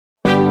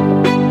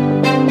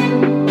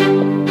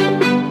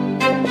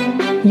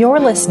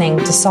You're listening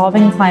to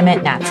Solving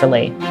Climate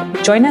Naturally.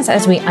 Join us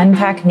as we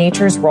unpack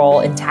nature's role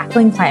in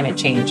tackling climate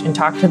change and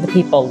talk to the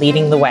people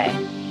leading the way.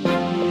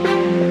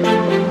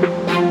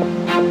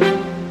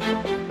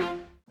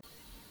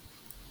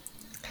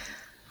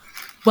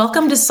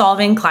 Welcome to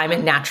Solving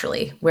Climate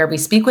Naturally, where we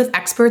speak with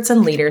experts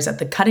and leaders at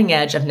the cutting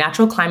edge of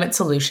natural climate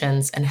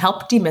solutions and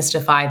help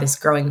demystify this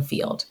growing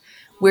field.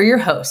 We're your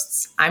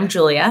hosts. I'm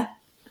Julia.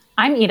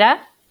 I'm Ida.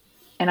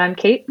 And I'm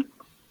Kate.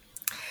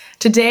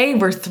 Today,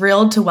 we're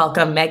thrilled to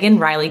welcome Megan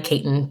Reilly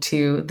Cayten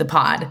to the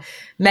pod.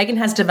 Megan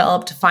has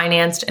developed,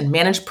 financed, and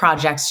managed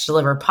projects to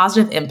deliver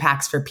positive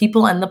impacts for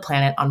people and the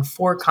planet on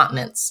 4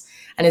 continents,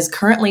 and is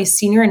currently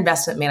Senior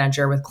Investment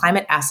Manager with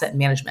Climate Asset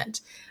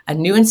Management, a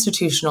new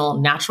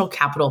institutional natural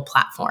capital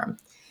platform.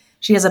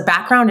 She has a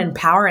background in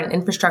power and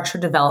infrastructure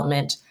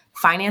development,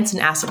 finance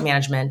and asset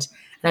management,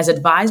 and has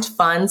advised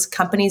funds,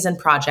 companies, and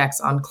projects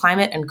on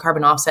climate and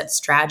carbon offset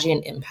strategy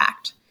and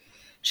impact.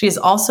 She has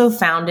also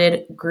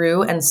founded,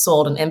 grew, and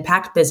sold an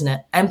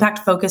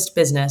impact-focused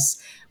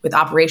business with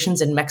operations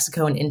in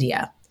Mexico and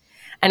India.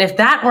 And if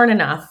that weren't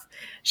enough,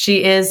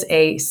 she is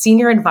a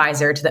senior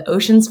advisor to the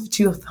Oceans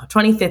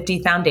 2050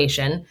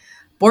 Foundation,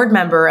 board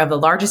member of the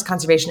largest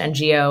conservation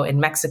NGO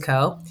in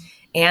Mexico,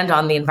 and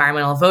on the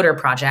Environmental Voter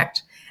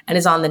Project, and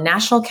is on the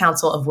National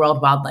Council of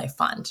World Wildlife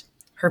Fund.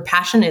 Her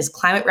passion is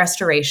climate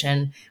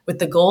restoration with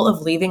the goal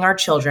of leaving our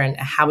children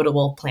a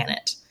habitable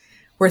planet.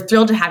 We're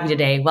thrilled to have you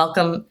today.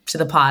 Welcome to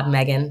the pod,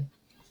 Megan.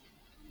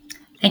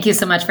 Thank you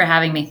so much for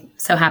having me.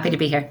 So happy to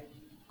be here.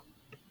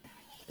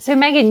 So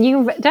Megan,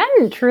 you've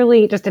done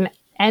truly just an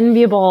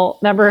enviable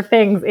number of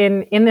things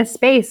in this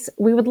space.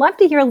 We would love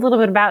to hear a little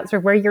bit about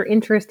sort of where your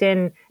interest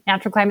in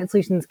natural climate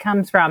solutions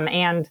comes from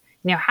and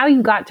how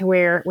you got to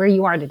where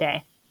you are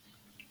today.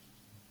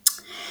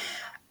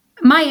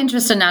 My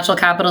interest in natural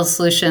capital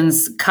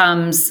solutions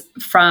comes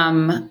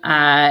from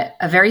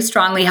a very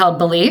strongly held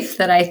belief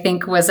that I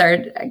think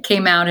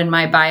came out in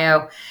my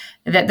bio,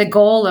 that the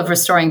goal of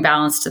restoring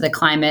balance to the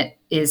climate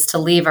is to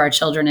leave our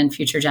children and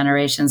future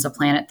generations a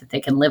planet that they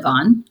can live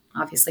on,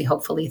 obviously,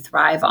 hopefully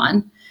thrive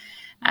on.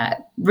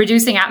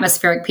 Reducing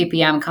atmospheric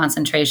ppm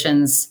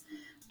concentrations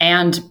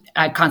and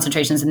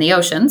concentrations in the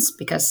oceans,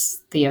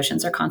 because the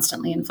oceans are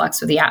constantly in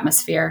flux with the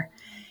atmosphere,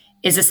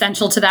 is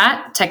essential to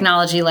that.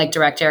 Technology like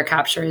direct air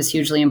capture is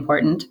hugely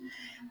important.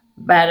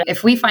 But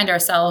if we find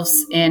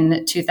ourselves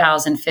in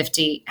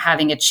 2050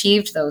 having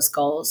achieved those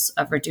goals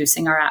of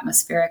reducing our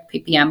atmospheric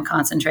ppm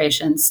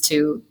concentrations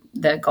to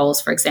the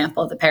goals, for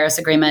example, of the Paris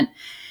Agreement,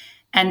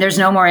 and there's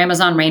no more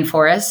Amazon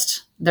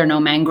rainforest, there are no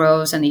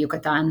mangroves in the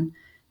Yucatan,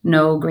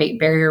 no Great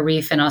Barrier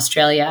Reef in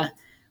Australia,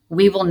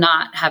 we will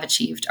not have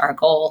achieved our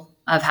goal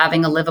of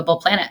having a livable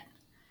planet.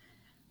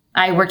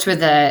 I worked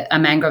with a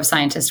mangrove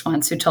scientist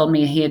once who told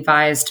me he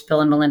advised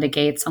Bill and Melinda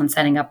Gates on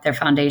setting up their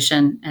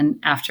foundation. And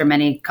after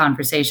many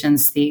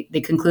conversations, the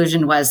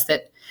conclusion was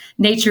that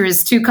nature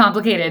is too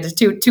complicated,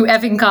 too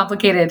effing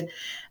complicated.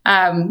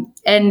 And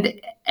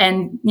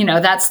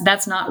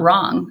that's not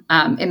wrong.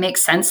 It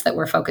makes sense that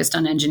we're focused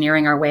on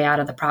engineering our way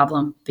out of the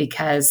problem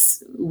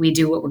because we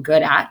do what we're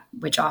good at,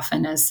 which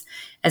often as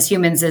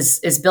humans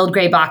is build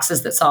gray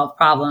boxes that solve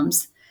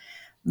problems.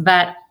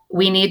 But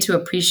we need to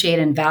appreciate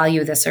and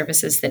value the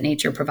services that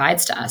nature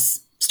provides to us,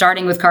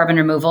 starting with carbon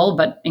removal,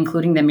 but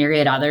including the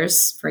myriad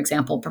others, for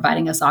example,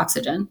 providing us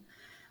oxygen,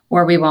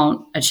 or we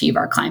won't achieve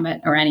our climate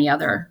or any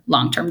other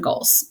long-term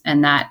goals.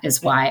 And that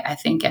is why I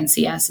think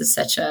NCS is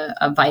such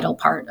a vital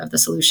part of the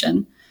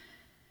solution.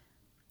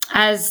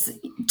 As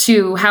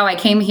to how I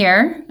came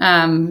here,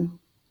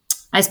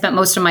 I spent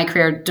most of my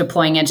career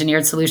deploying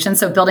engineered solutions,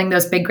 so building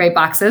those big gray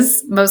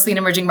boxes, mostly in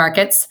emerging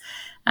markets.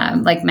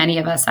 Like many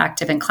of us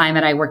active in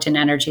climate, I worked in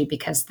energy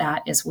because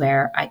that is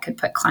where I could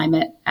put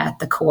climate at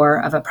the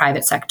core of a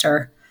private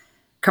sector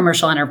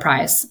commercial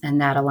enterprise.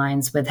 And that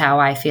aligns with how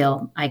I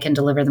feel I can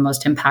deliver the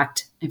most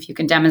impact. If you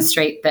can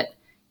demonstrate that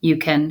you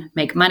can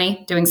make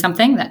money doing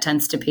something, that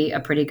tends to be a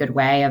pretty good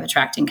way of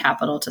attracting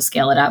capital to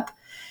scale it up.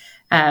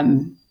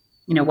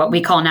 What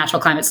we call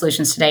natural climate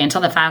solutions today,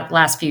 until the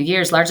last few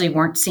years, largely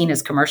weren't seen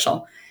as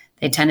commercial.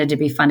 They tended to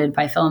be funded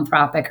by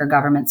philanthropic or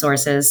government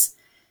sources.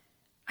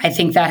 I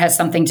think that has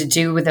something to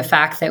do with the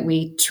fact that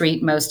we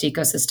treat most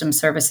ecosystem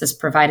services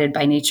provided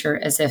by nature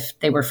as if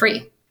they were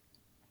free.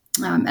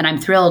 And I'm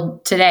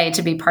thrilled today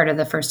to be part of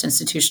the first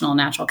institutional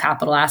natural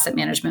capital asset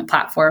management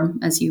platform,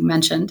 as you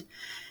mentioned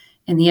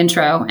in the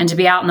intro, and to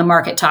be out in the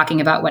market talking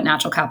about what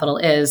natural capital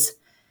is,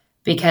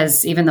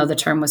 because even though the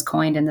term was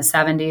coined in the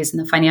 70s in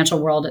the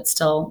financial world, it's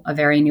still a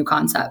very new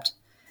concept.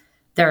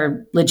 There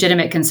are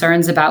legitimate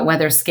concerns about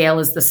whether scale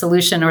is the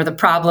solution or the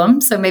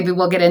problem. So maybe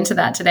we'll get into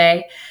that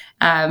today.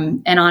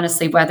 And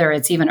honestly, whether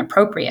it's even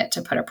appropriate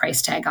to put a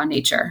price tag on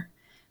nature.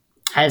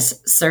 As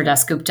Sir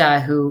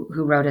Dasgupta, who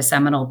wrote a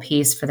seminal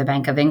piece for the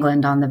Bank of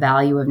England on the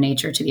value of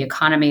nature to the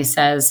economy,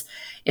 says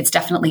it's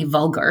definitely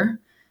vulgar.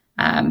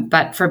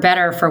 But for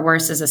better or for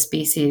worse as a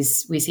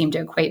species, we seem to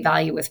equate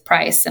value with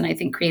price. And I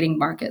think creating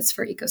markets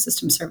for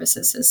ecosystem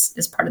services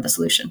is part of the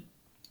solution.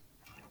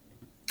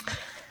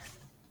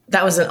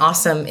 That was an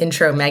awesome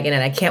intro, Megan,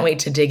 and I can't wait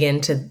to dig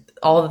into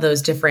all of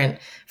those different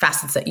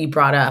facets that you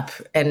brought up.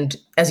 And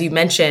as you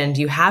mentioned,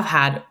 you have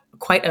had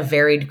quite a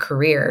varied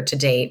career to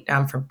date,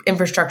 from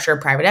infrastructure,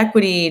 private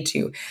equity,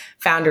 to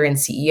founder and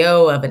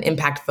CEO of an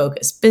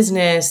impact-focused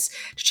business,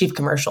 to chief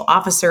commercial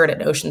officer at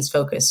an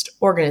oceans-focused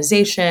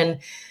organization.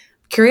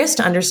 Curious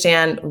to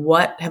understand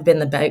what have been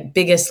the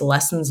biggest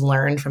lessons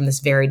learned from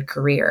this varied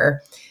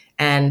career,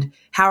 and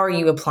how are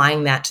you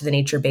applying that to the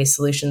nature-based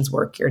solutions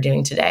work you're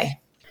doing today?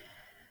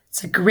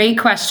 It's a great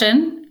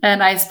question.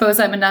 And I suppose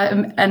I'm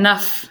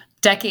enough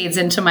decades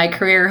into my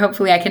career.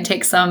 Hopefully I can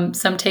take some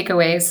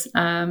takeaways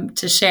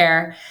to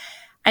share.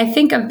 I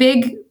think a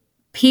big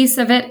piece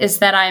of it is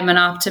that I'm an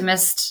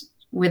optimist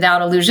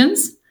without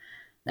illusions.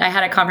 I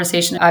had a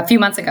conversation a few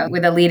months ago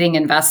with a leading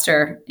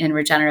investor in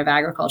regenerative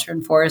agriculture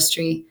and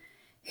forestry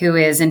who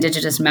is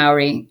Indigenous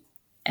Maori.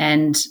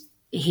 And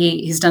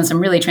he's done some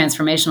really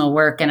transformational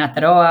work in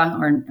Aotearoa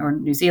or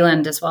New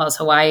Zealand, as well as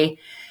Hawaii.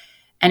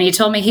 And he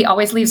told me he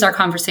always leaves our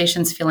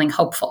conversations feeling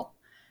hopeful.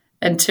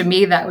 And to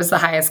me, that was the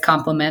highest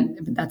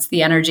compliment. That's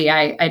the energy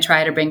I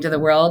try to bring to the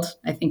world.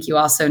 I think you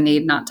also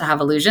need not to have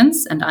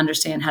illusions and to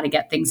understand how to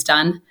get things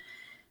done.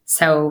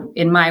 So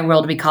in my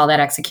world, we call that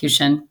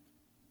execution.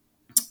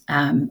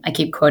 I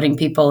keep quoting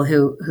people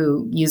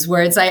who use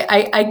words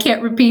I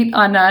can't repeat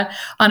on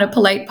a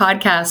polite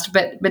podcast,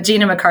 but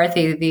Gina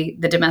McCarthy,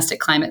 the domestic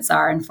climate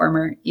czar and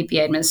former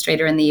EPA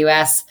administrator in the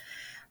US,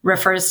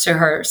 refers to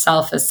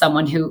herself as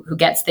someone who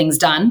gets things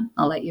done.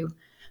 I'll let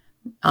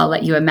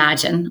you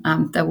imagine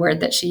the word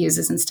that she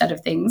uses instead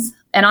of things.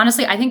 And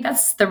honestly, I think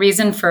that's the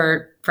reason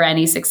for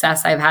any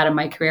success I've had in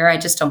my career. I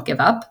just don't give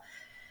up.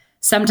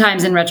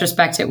 Sometimes in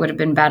retrospect, it would have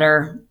been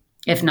better,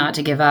 if not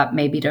to give up,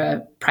 maybe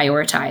to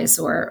prioritize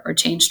or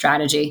change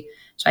strategy.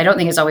 So I don't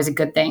think it's always a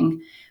good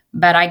thing.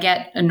 But I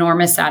get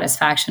enormous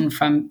satisfaction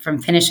from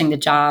finishing the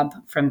job,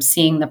 from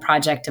seeing the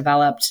project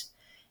developed.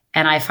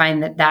 And I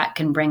find that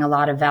can bring a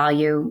lot of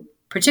value,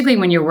 particularly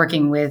when you're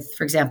working with,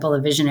 for example, a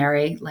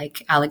visionary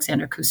like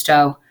Alexander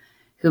Cousteau,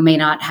 who may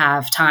not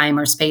have time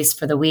or space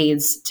for the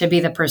weeds, to be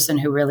the person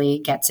who really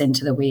gets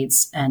into the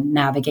weeds and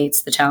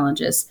navigates the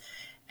challenges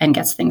and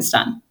gets things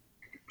done.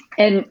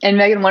 And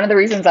Megan, one of the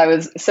reasons I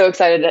was so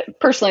excited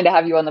personally to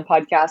have you on the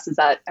podcast is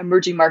that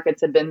emerging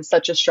markets have been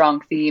such a strong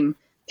theme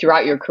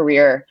throughout your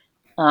career.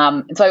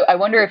 And so I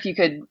wonder if you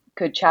could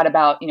chat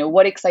about,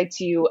 what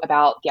excites you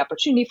about the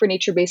opportunity for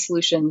nature-based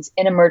solutions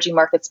in emerging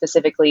markets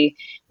specifically.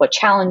 What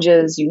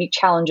unique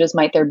challenges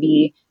might there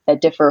be that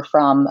differ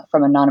from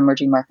a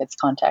non-emerging markets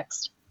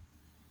context?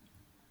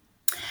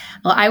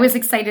 Well, I was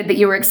excited that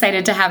you were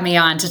excited to have me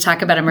on to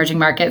talk about emerging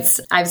markets.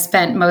 I've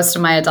spent most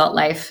of my adult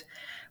life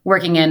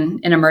working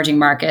in emerging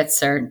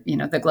markets or,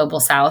 the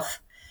global South.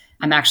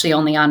 I'm actually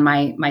only on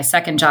my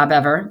second job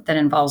ever that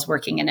involves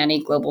working in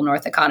any global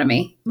North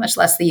economy, much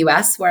less the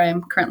US, where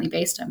I'm currently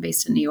based. I'm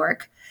based in New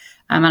York.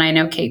 And I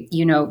know, Kate,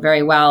 you know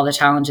very well the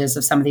challenges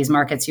of some of these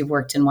markets. You've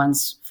worked in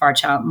ones far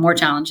more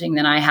challenging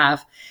than I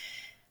have.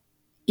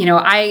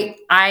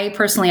 I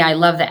personally, I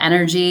love the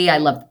energy. I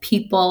love the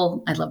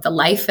people. I love the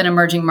life in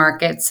emerging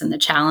markets and the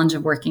challenge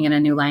of working in a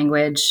new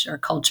language or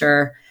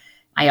culture.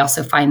 I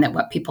also find that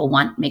what people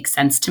want makes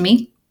sense to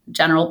me.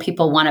 General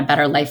people want a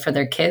better life for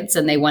their kids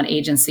and they want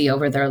agency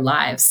over their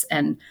lives.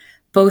 And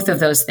both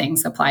of those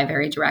things apply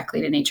very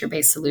directly to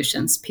nature-based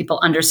solutions. People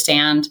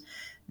understand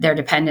their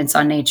dependence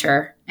on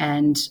nature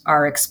and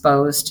are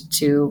exposed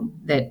to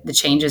the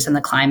changes in the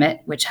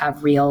climate, which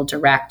have real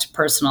direct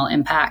personal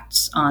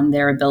impacts on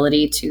their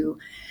ability to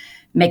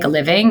make a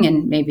living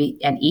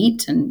and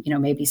eat and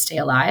maybe stay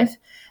alive.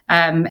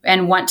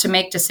 And want to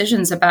make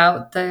decisions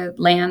about the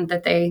land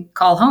that they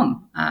call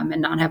home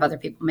and not have other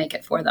people make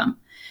it for them.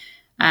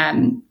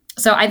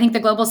 So I think the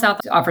Global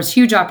South offers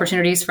huge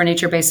opportunities for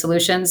nature-based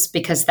solutions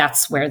because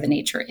that's where the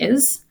nature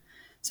is.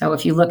 So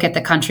if you look at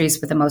the countries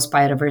with the most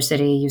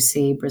biodiversity, you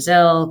see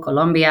Brazil,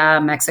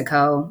 Colombia,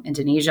 Mexico,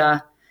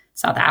 Indonesia,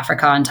 South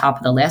Africa on top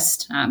of the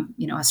list.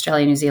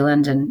 Australia, New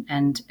Zealand,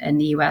 and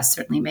the US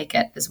certainly make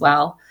it as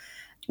well.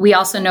 We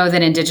also know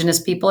that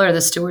Indigenous people are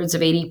the stewards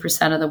of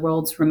 80% of the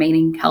world's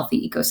remaining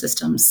healthy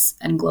ecosystems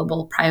and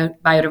global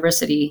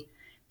biodiversity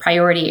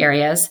priority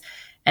areas.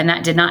 And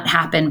that did not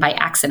happen by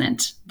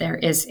accident. There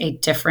is a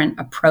different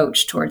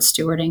approach towards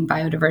stewarding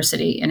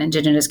biodiversity in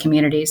Indigenous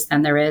communities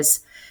than there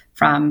is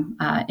from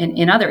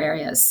in other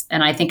areas.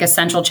 And I think a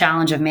central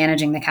challenge of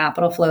managing the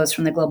capital flows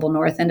from the global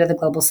north into the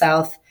global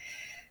south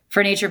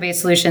for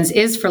nature-based solutions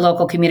is for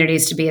local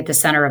communities to be at the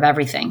center of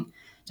everything.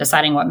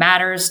 Deciding what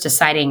matters,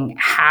 deciding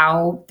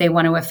how they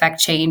want to affect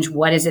change,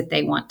 what is it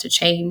they want to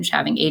change,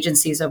 having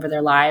agencies over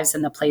their lives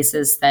and the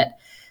places that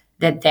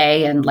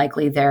they and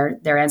likely their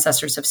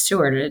ancestors have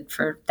stewarded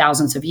for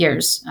thousands of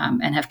years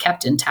and have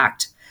kept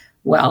intact.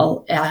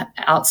 Well,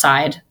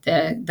 outside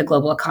the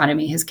global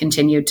economy has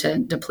continued to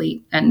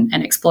deplete and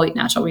exploit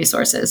natural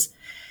resources.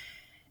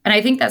 And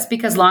I think that's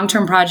because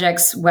long-term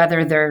projects,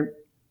 whether they're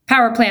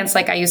power plants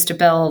like I used to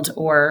build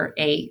or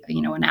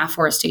an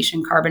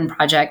afforestation carbon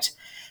project,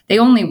 they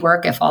only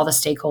work if all the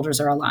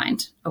stakeholders are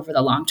aligned over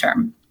the long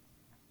term.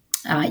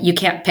 You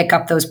can't pick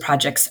up those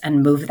projects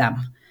and move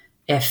them.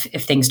 if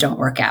things don't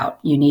work out.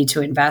 You need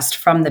to invest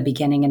from the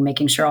beginning in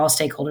making sure all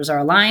stakeholders are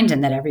aligned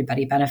and that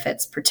everybody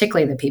benefits,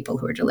 particularly the people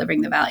who are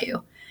delivering the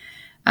value.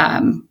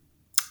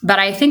 But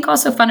I think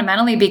also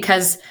fundamentally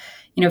because,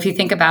 if you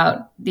think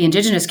about the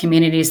indigenous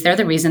communities, they're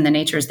the reason the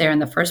nature is there in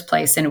the first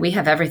place, and we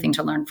have everything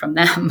to learn from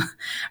them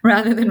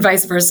rather than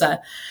vice versa.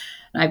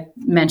 I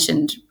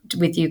mentioned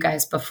with you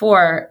guys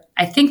before,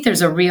 I think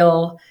there's a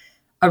real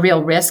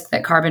risk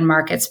that carbon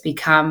markets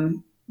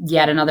become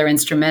yet another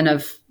instrument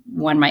of,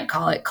 one might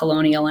call it,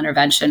 colonial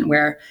intervention,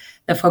 where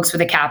the folks with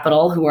the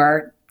capital who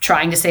are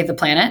trying to save the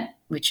planet,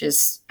 which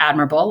is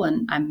admirable,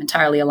 and I'm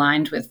entirely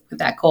aligned with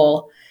that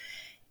goal,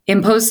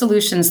 impose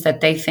solutions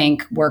that they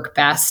think work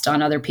best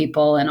on other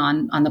people and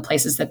on the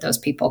places that those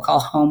people call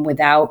home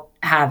without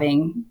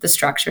having the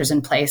structures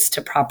in place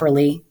to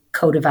properly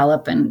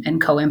co-develop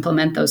and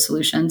co-implement those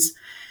solutions.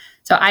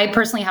 So I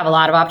personally have a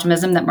lot of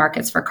optimism that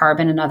markets for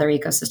carbon and other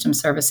ecosystem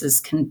services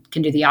can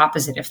do the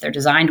opposite if they're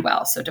designed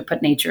well. So to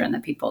put nature and the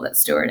people that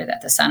steward it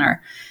at the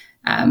center,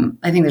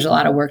 I think there's a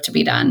lot of work to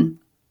be done.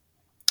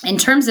 In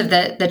terms of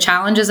the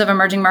challenges of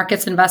emerging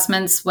markets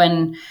investments,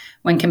 when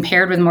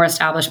compared with more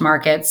established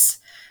markets,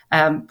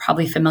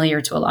 probably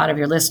familiar to a lot of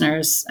your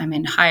listeners,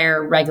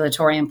 higher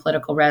regulatory and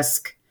political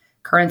risk,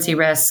 currency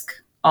risk,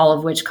 all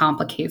of which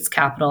complicates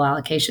capital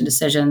allocation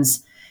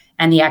decisions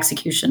and the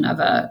execution of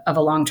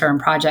a long-term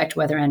project,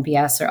 whether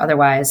NBS or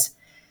otherwise.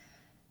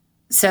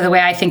 So the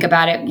way I think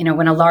about it,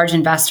 when a large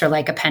investor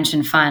like a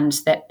pension fund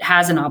that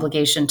has an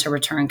obligation to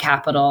return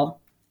capital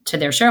to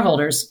their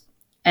shareholders,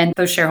 and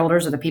those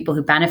shareholders are the people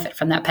who benefit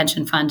from that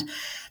pension fund,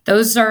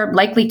 those are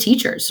likely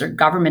teachers or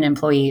government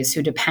employees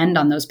who depend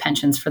on those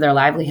pensions for their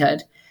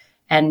livelihood.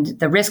 And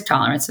the risk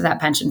tolerance of that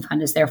pension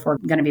fund is therefore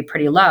going to be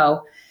pretty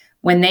low.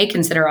 When they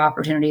consider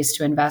opportunities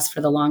to invest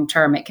for the long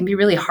term, it can be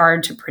really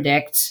hard to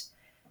predict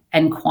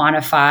and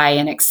quantify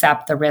and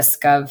accept the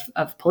risk of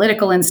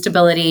political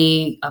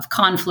instability, of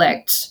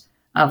conflict,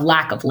 of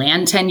lack of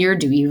land tenure.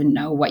 Do you even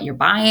know what you're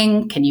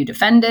buying? Can you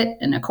defend it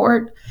in a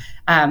court?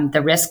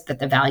 The risk that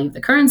the value of the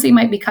currency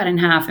might be cut in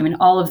half.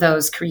 All of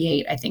those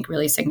create, I think,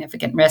 really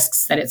significant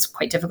risks that it's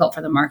quite difficult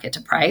for the market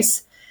to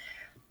price.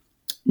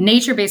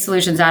 Nature-based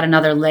solutions add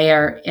another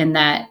layer in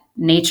that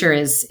nature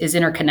is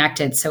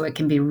interconnected, so it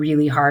can be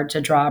really hard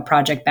to draw a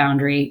project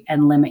boundary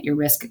and limit your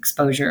risk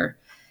exposure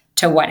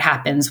to what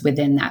happens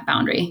within that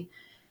boundary.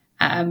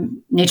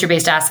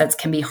 Nature-based assets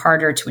can be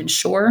harder to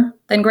insure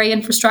than gray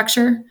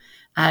infrastructure.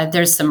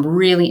 There's some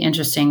really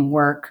interesting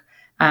work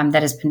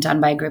that has been done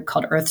by a group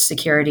called Earth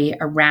Security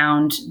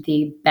around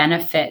the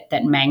benefit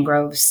that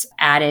mangroves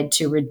added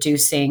to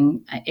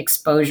reducing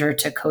exposure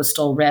to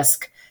coastal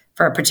risk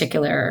for a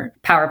particular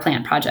power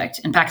plant project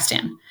in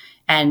Pakistan.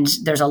 And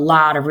there's a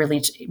lot of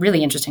really,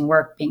 really interesting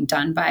work being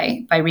done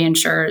by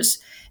reinsurers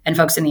and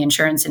folks in the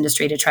insurance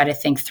industry to try to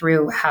think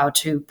through how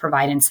to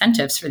provide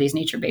incentives for these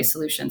nature-based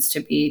solutions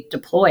to be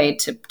deployed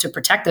to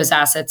protect those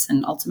assets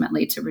and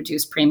ultimately to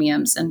reduce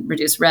premiums and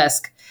reduce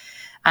risk.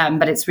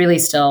 But it's really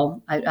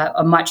still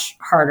a much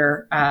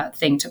harder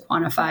thing to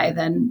quantify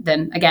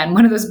than again,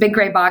 one of those big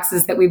gray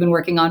boxes that we've been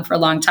working on for a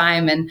long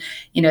time and,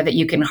 that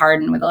you can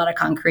harden with a lot of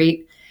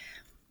concrete.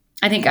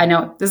 I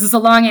know this is a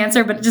long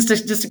answer, but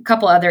just a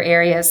couple other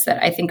areas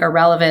that I think are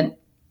relevant.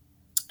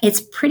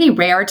 It's pretty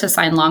rare to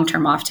sign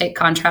long-term offtake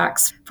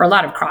contracts for a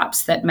lot of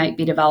crops that might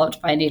be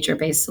developed by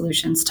nature-based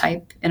solutions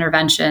type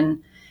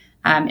intervention.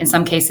 In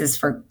some cases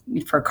for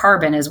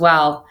carbon as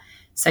well.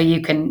 So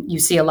you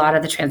see a lot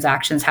of the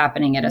transactions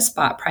happening at a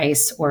spot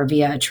price or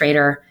via a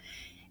trader.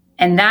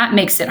 And that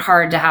makes it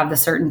hard to have the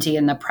certainty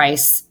in the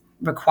price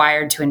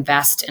required to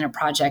invest in a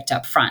project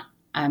up front.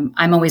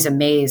 I'm always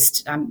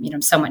amazed.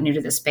 I'm somewhat new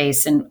to the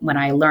space. And when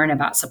I learn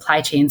about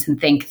supply chains and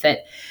think that,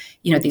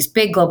 these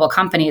big global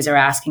companies are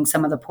asking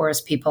some of the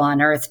poorest people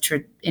on earth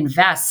to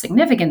invest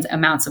significant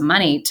amounts of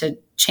money to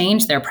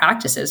change their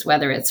practices,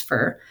 whether it's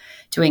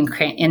to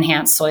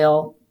enhance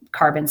soil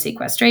carbon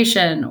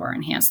sequestration or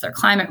enhance their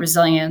climate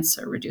resilience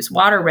or reduce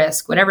water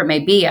risk, whatever it may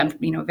be,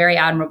 very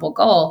admirable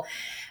goal.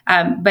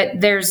 But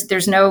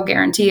there's no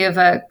guarantee of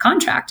a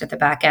contract at the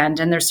back end.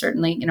 And there's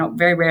certainly,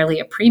 very rarely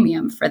a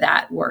premium for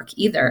that work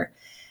either.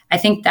 I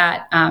think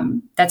that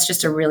that's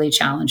just a really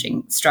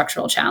challenging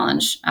structural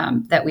challenge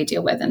that we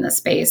deal with in this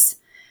space.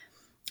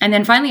 And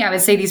then finally, I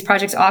would say these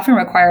projects often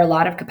require a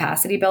lot of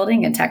capacity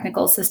building and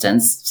technical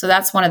assistance. So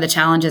that's one of the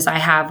challenges I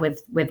have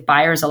with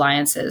buyers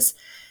alliances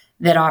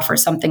that offer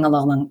something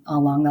along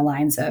the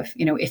lines of,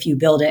 if you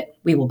build it,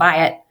 we will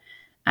buy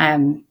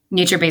it.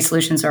 Nature-based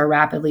solutions are a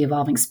rapidly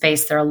evolving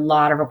space. There are a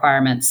lot of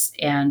requirements,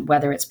 and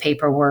whether it's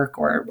paperwork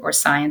or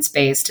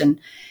science-based, and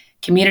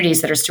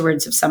communities that are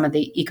stewards of some of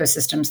the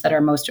ecosystems that are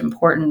most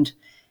important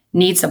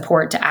need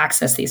support to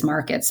access these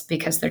markets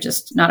because they're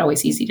just not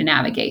always easy to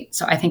navigate.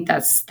 So I think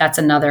that's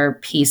another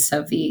piece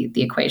of the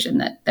equation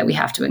that we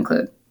have to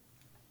include.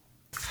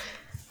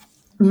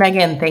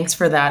 Megan, thanks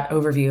for that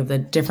overview of the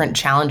different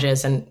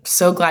challenges. And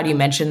so glad you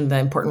mentioned the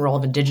important role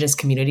of Indigenous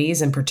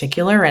communities in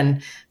particular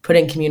and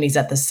putting communities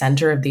at the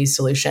center of these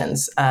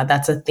solutions.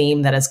 That's a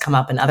theme that has come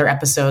up in other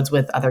episodes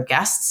with other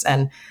guests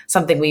and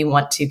something we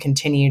want to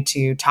continue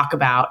to talk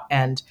about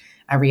and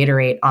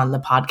reiterate on the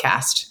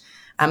podcast.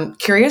 I'm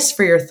curious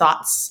for your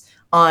thoughts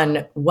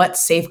on what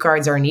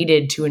safeguards are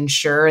needed to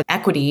ensure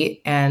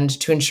equity and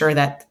to ensure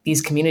that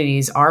these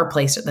communities are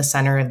placed at the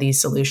center of these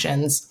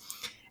solutions.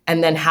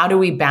 And then how do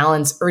we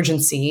balance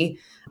urgency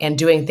and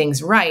doing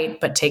things right,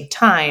 but take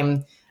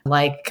time,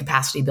 like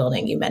capacity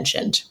building you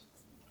mentioned?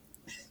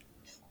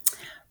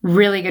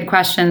 Really good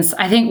questions.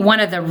 I think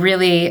one of the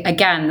really,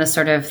 again, the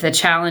sort of the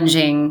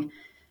challenging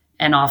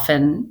and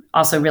often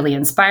also really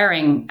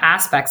inspiring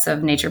aspects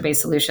of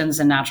nature-based solutions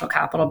and natural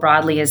capital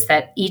broadly is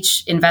that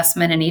each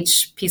investment in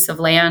each piece of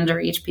land or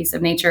each piece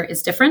of nature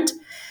is different.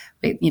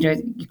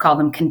 You call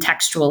them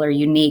contextual or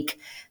unique.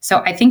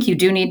 So I think you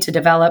do need to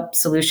develop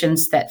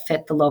solutions that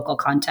fit the local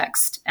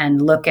context and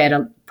look at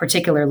a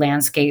particular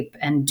landscape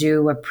and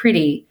do a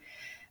pretty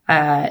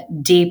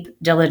deep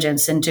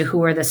diligence into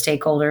who are the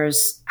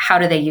stakeholders, how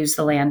do they use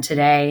the land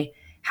today,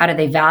 how do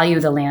they value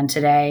the land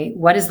today,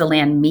 what does the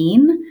land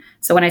mean?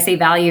 So when I say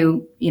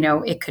value,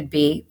 it could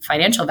be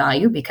financial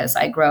value because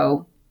I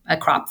grow a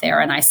crop there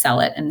and I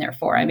sell it and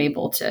therefore I'm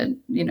able to,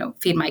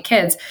 feed my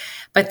kids.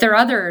 But there are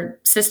other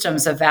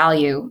systems of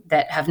value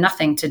that have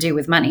nothing to do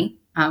with money,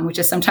 which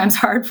is sometimes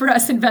hard for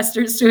us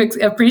investors to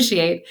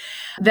appreciate,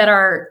 that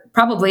are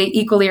probably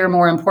equally or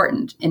more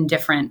important in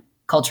different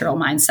cultural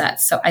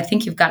mindsets. So I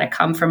think you've got to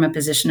come from a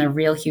position of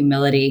real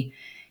humility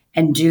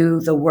and do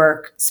the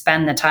work,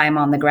 spend the time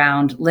on the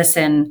ground,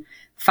 listen,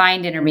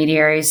 find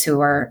intermediaries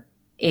who are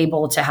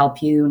able to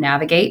help you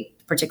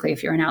navigate, particularly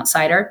if you're an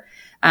outsider,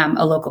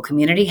 a local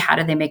community. How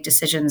do they make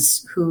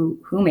decisions? Who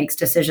makes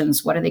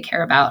decisions? What do they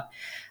care about?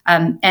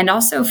 And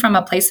also from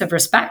a place of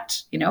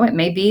respect. It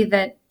may be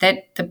that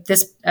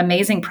this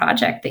amazing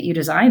project that you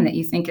design that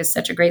you think is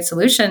such a great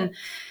solution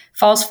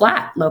falls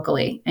flat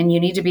locally, and you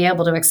need to be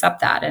able to accept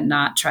that and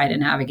not try to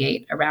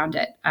navigate around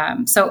it.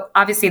 So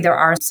obviously there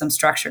are some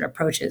structured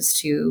approaches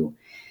to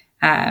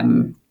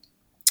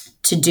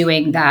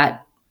doing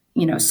that,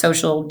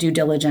 social due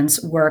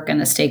diligence work and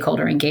the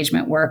stakeholder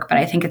engagement work. But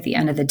I think at the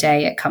end of the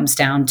day, it comes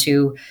down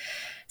to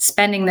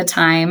spending the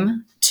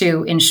time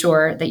to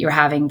ensure that you're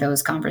having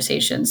those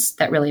conversations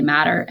that really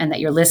matter and that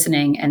you're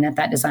listening and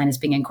that design is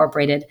being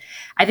incorporated.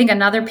 I think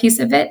another piece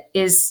of it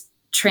is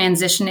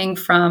transitioning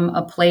from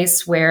a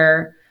place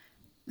where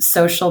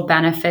social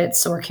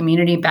benefits or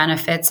community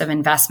benefits of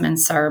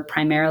investments are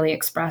primarily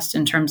expressed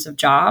in terms of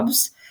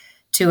jobs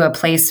to a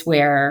place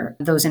where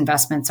those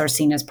investments are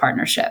seen as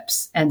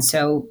partnerships. And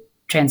so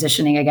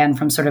transitioning again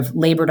from sort of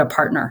labor to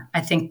partner, I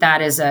think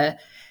that's a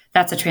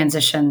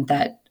transition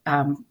that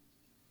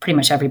pretty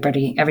much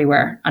everybody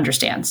everywhere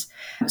understands.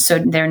 So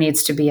there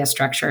needs to be a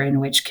structure in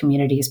which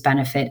communities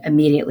benefit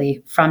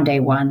immediately from day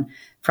one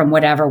from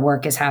whatever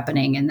work is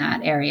happening in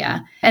that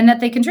area and that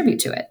they contribute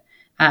to it.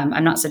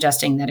 I'm not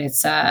suggesting that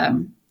it's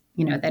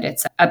that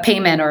it's a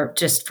payment or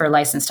just for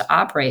license to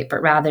operate,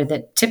 but rather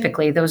that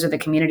typically those are the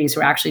communities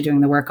who are actually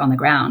doing the work on the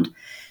ground.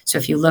 So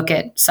if you look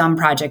at some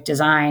project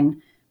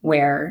design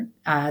where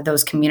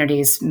those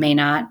communities may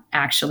not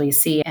actually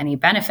see any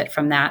benefit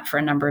from that for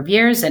a number of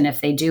years, and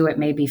if they do, it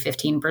may be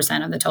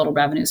 15% of the total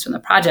revenues from the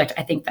project,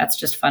 I think that's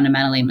just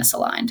fundamentally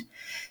misaligned.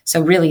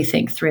 So really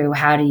think through,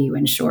 how do you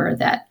ensure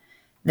that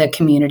the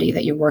community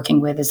that you're working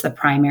with is the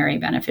primary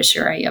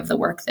beneficiary of the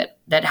work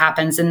that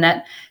happens, and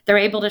that they're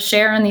able to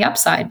share in the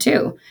upside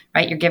too,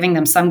 right? You're giving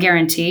them some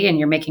guarantee and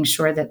you're making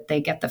sure that they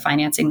get the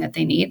financing that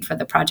they need for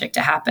the project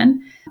to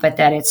happen, but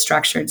that it's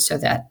structured so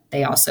that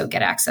they also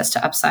get access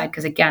to upside.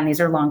 Because again,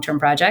 these are long-term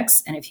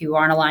projects. And if you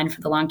aren't aligned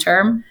for the long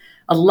term,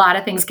 a lot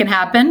of things can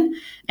happen.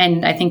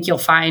 And I think you'll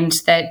find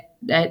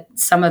that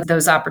some of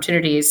those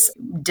opportunities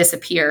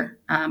disappear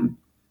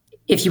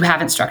if you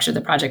haven't structured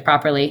the project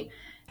properly.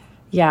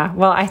 Yeah,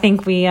 well, I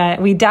think we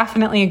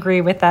definitely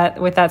agree with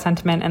that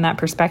sentiment and that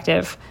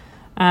perspective.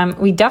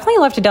 We definitely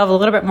love to delve a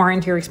little bit more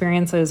into your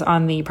experiences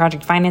on the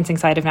project financing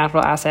side of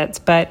natural assets.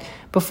 But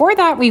before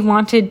that, we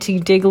wanted to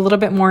dig a little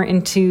bit more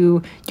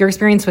into your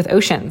experience with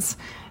oceans.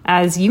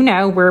 As you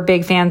know, we're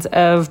big fans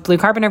of blue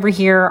carbon over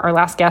here. Our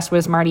last guest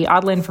was Marty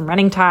Odlin from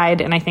Running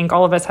Tide, and I think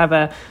all of us have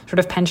a sort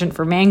of penchant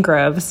for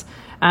mangroves.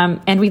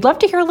 And we'd love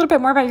to hear a little bit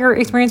more about your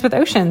experience with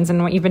oceans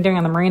and what you've been doing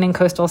on the marine and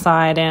coastal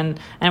side and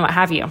what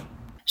have you.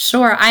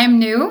 Sure. I am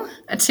new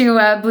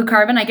to blue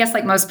carbon, I guess,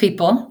 like most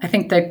people. I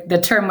think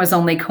the term was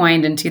only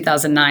coined in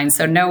 2009,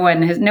 so no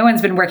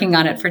one's been working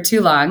on it for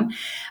too long,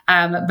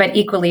 but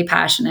equally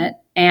passionate.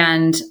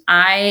 And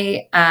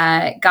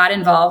I got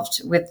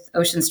involved with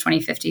Oceans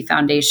 2050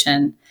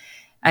 Foundation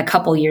a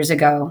couple years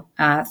ago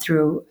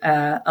through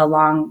a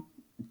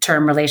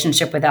long-term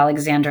relationship with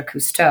Alexandre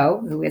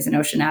Cousteau, who is an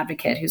ocean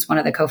advocate, who's one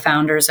of the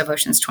co-founders of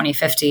Oceans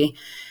 2050.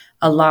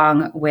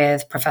 Along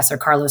with Professor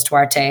Carlos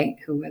Duarte,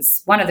 who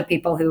was one of the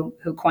people who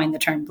coined the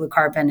term blue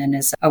carbon and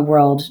is a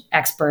world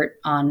expert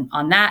on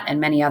that and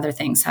many other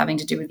things having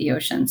to do with the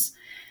oceans.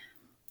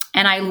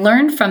 And I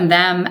learned from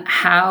them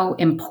how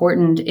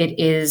important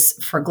it is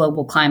for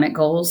global climate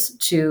goals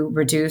to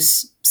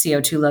reduce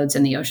CO2 loads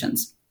in the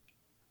oceans.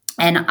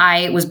 And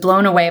I was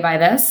blown away by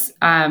this.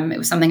 It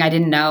was something I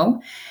didn't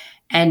know.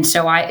 And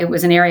so it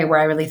was an area where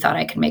I really thought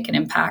I could make an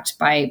impact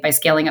by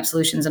scaling up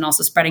solutions and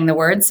also spreading the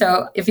word.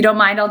 So if you don't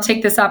mind, I'll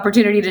take this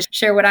opportunity to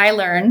share what I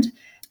learned,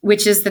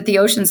 which is that the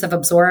oceans have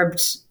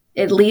absorbed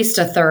at least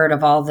a third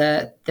of all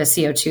the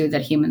CO2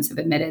 that humans have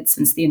emitted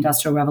since the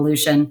Industrial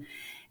Revolution,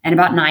 and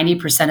about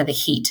 90% of the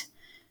heat.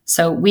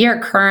 So we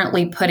are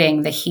currently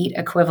putting the heat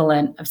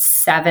equivalent of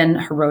 7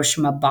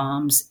 Hiroshima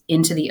bombs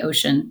into the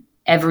ocean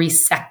every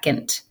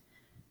second,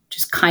 which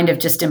is kind of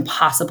just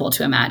impossible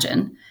to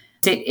imagine.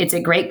 It's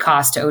a great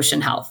cost to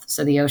ocean health.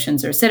 So the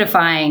oceans are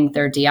acidifying,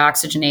 they're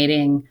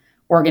deoxygenating.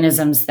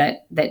 Organisms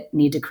that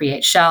need to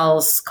create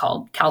shells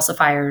called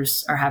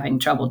calcifiers are having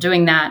trouble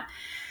doing that.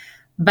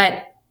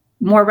 But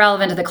more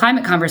relevant to the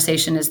climate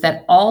conversation is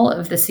that all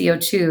of the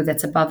CO2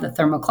 that's above the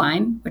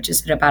thermocline, which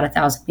is at about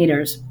 1,000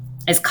 meters,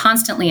 is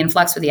constantly in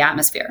flux with the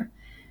atmosphere.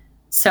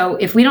 So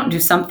if we don't do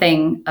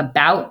something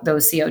about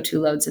those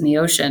CO2 loads in the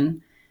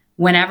ocean,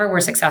 whenever we're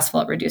successful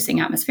at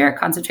reducing atmospheric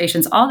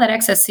concentrations, all that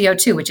excess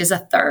CO2, which is a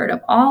third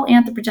of all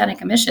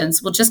anthropogenic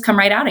emissions, will just come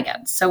right out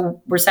again. So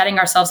we're setting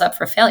ourselves up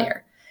for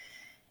failure.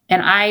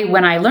 And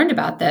when I learned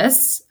about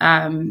this,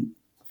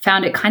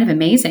 found it kind of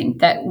amazing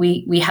that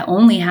we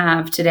only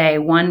have today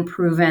one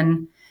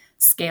proven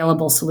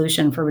scalable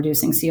solution for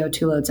reducing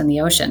CO2 loads in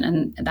the ocean,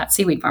 and that's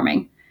seaweed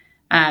farming.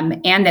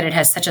 And that it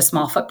has such a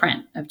small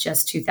footprint of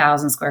just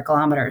 2,000 square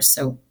kilometers.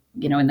 So,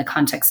 in the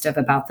context of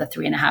about the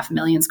 3.5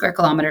 million square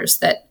kilometers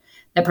that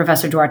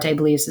Professor Duarte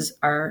believes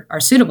are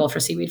suitable for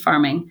seaweed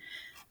farming,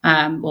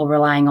 while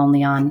relying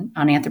only on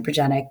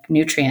anthropogenic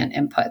nutrient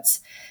inputs.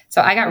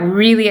 So I got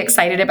really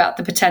excited about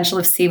the potential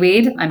of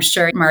seaweed. I'm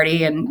sure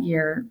Marty and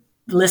your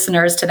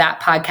listeners to that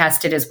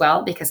podcast did as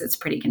well, because it's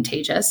pretty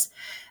contagious.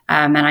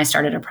 And I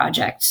started a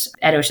project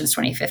at Oceans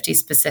 2050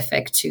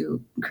 specific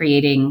to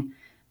creating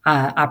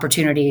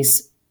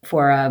opportunities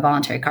for a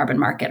voluntary carbon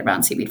market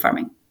around seaweed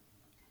farming.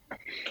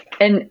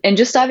 And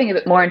just diving a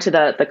bit more into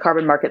the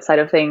carbon market side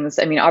of things,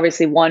 I mean,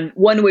 obviously one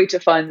way to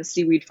fund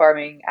seaweed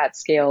farming at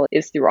scale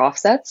is through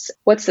offsets.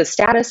 What's the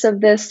status of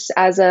this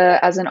as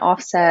an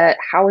offset?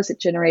 How is it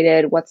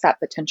generated? What's that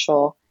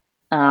potential?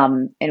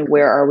 And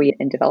where are we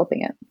in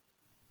developing it?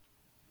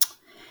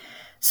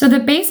 So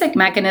the basic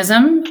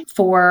mechanism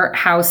for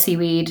how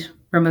seaweed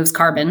removes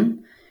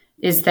carbon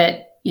is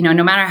that,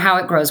 no matter how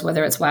it grows,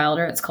 whether it's wild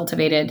or it's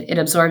cultivated, it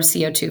absorbs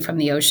CO2 from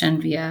the ocean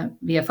via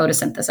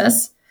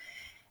photosynthesis.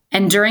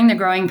 And during the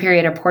growing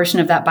period, a portion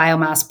of that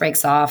biomass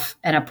breaks off,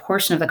 and a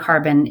portion of the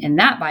carbon in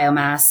that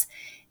biomass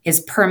is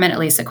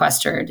permanently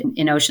sequestered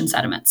in ocean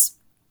sediments.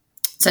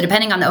 So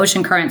depending on the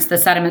ocean currents, the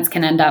sediments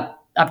can end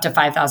up to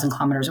 5,000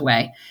 kilometers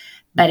away.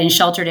 But in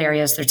sheltered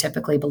areas, they're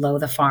typically below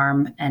the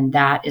farm, and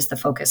that is the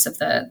focus of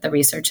the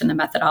research and the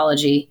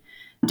methodology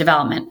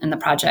development in the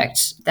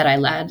project that I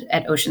led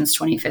at Oceans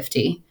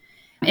 2050.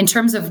 In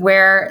terms of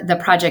where the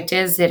project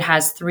is, it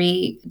has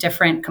 3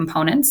 different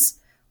components.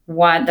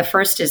 The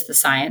first is the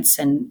science,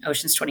 and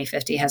Oceans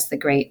 2050 has the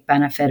great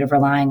benefit of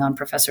relying on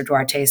Professor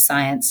Duarte's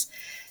science.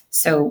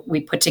 So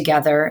we put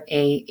together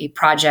a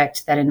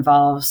project that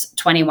involves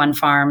 21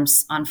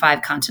 farms on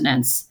 5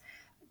 continents,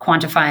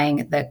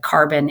 quantifying the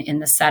carbon in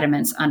the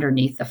sediments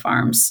underneath the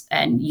farms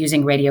and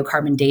using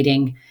radiocarbon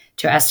dating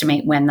to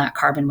estimate when that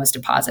carbon was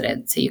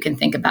deposited. So you can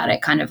think about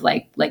it kind of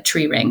like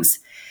tree rings.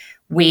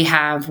 We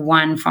have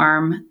one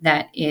farm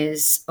that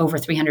is over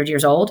 300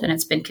 years old, and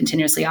it's been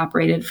continuously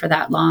operated for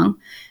that long.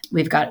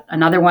 We've got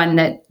another one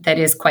that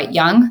is quite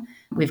young.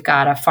 We've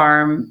got a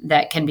farm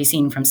that can be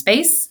seen from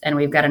space, and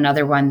we've got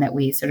another one that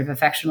we sort of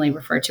affectionately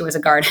refer to as a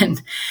garden.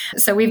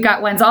 So we've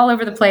got ones all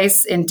over the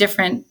place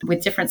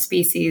with different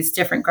species,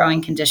 different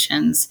growing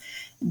conditions,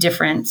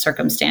 different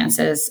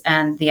circumstances.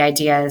 And the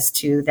idea is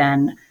to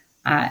then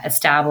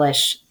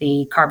establish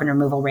the carbon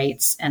removal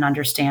rates and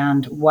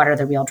understand what are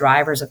the real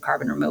drivers of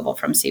carbon removal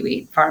from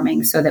seaweed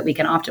farming so that we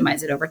can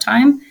optimize it over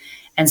time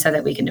and so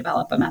that we can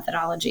develop a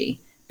methodology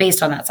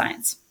based on that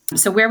science.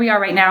 So where we are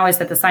right now is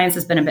that the science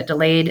has been a bit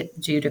delayed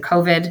due to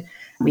COVID.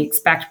 We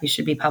expect we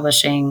should be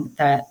publishing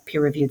the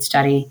peer-reviewed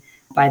study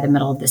by the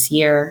middle of this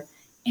year.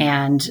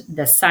 And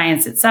the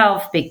science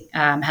itself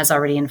has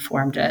already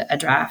informed a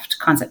draft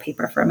concept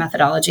paper for a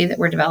methodology that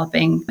we're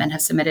developing and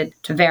has submitted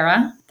to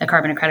VERA, the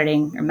carbon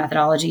accrediting or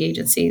methodology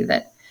agency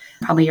that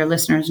probably your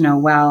listeners know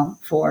well,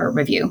 for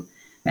review.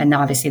 And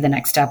obviously the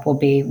next step will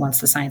be, once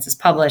the science is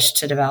published,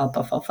 to develop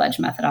a full-fledged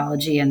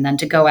methodology and then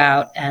to go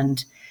out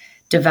and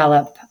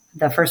develop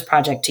the first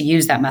project to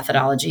use that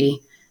methodology,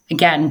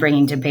 again,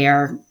 bringing to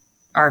bear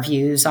our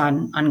views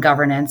on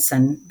governance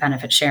and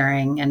benefit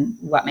sharing and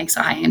what makes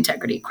a high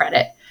integrity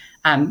credit.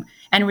 And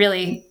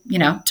really,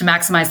 to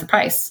maximize the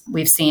price.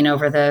 We've seen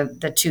over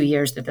the 2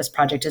 years that this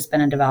project has been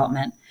in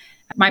development,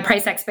 my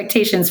price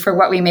expectations for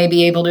what we may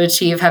be able to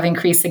achieve have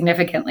increased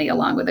significantly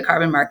along with the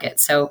carbon market.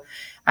 So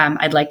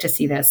I'd like to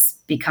see this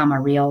become a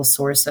real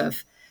source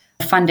of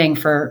funding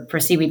for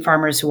seaweed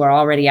farmers who are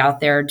already out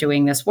there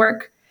doing this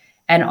work,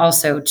 and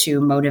also to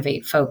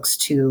motivate folks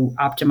to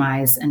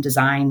optimize and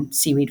design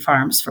seaweed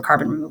farms for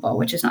carbon removal,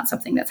 which is not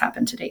something that's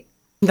happened to date.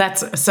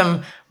 That's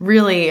some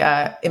really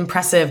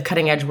impressive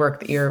cutting edge work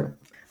that you're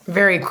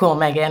very cool,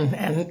 Megan,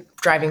 and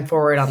driving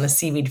forward on the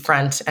seaweed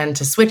front. And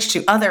to switch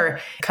to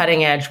other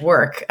cutting edge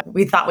work,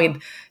 we thought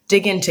we'd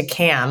dig into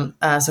CAM,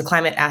 so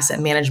climate asset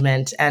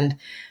management, and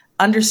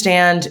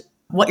understand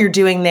what you're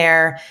doing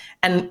there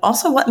and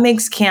also what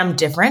makes CAM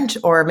different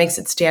or makes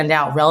it stand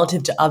out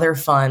relative to other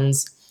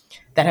funds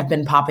that have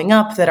been popping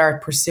up that are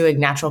pursuing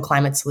natural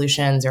climate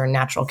solutions or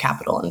natural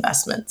capital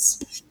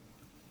investments.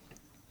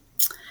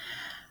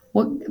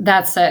 Well,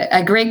 that's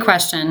a great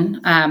question.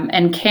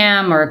 And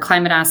CAM, or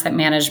climate asset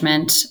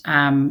management,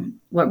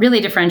 what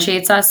really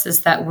differentiates us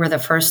is that we're the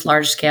first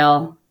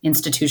large-scale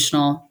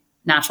institutional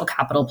natural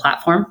capital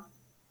platform.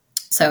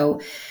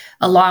 So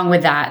along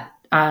with that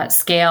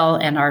scale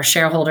and our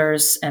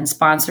shareholders and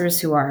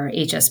sponsors, who are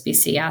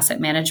HSBC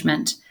Asset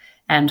Management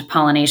and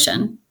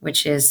Pollination,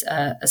 which is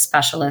a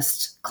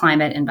specialist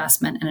climate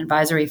investment and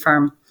advisory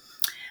firm,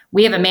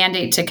 we have a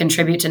mandate to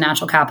contribute to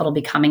natural capital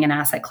becoming an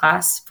asset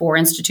class for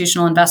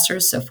institutional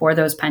investors. So for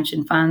those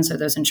pension funds or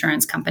those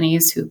insurance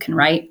companies who can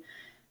write,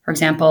 for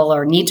example,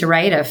 or need to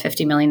write a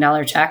 $50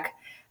 million check,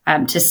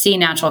 to see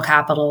natural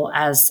capital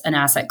as an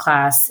asset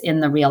class in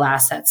the real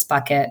assets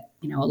bucket,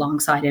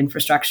 alongside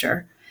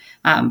infrastructure,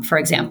 for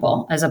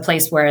example, as a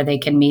place where they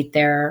can meet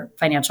their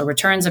financial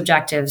returns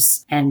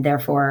objectives and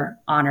therefore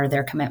honor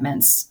their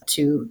commitments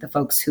to the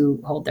folks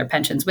who hold their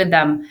pensions with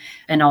them,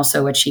 and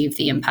also achieve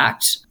the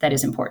impact that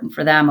is important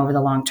for them over the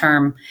long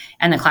term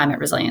and the climate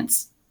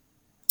resilience.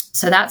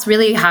 So that's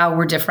really how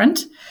we're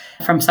different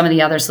from some of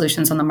the other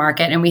solutions on the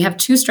market. And we have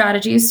two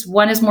strategies.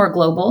 One is more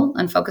global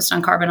and focused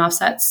on carbon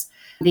offsets.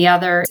 The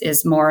other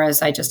is more,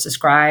 as I just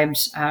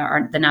described,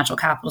 the natural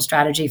capital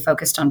strategy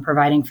focused on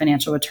providing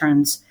financial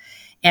returns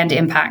and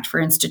impact for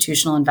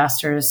institutional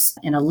investors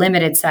in a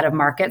limited set of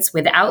markets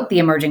without the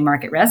emerging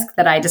market risk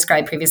that I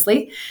described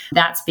previously.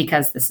 That's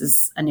because this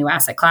is a new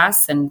asset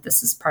class and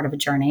this is part of a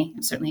journey.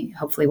 Certainly,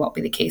 hopefully won't be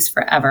the case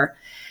forever.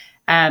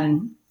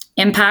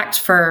 Impact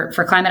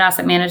for climate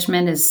asset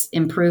management is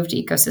improved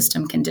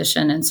ecosystem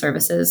condition and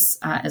services,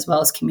 as well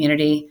as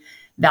community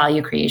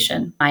value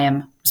creation. I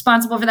am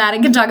responsible for that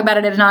and can talk about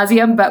it ad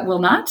nauseum, but will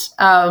not.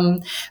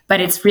 But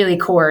it's really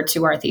core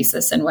to our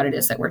thesis and what it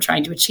is that we're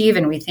trying to achieve.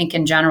 And we think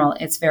in general,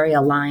 it's very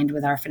aligned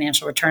with our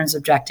financial returns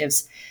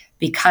objectives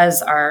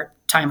because our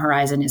time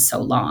horizon is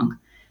so long.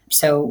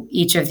 So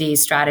each of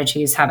these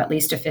strategies have at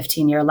least a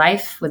 15-year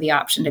life with the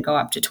option to go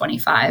up to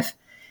 25.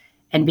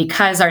 And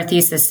because our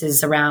thesis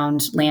is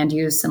around land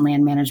use and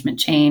land management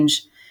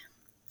change,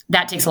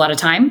 that takes a lot of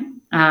time.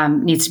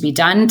 Needs to be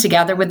done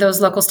together with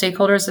those local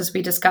stakeholders, as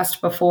we discussed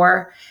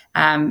before.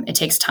 It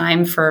takes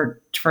time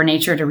for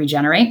nature to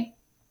regenerate.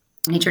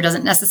 Nature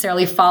doesn't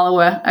necessarily follow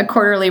a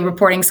quarterly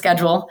reporting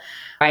schedule.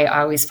 I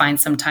always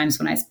find sometimes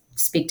when I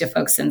speak to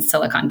folks in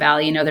Silicon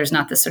Valley, there's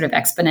not this sort of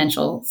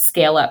exponential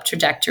scale-up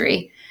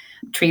trajectory.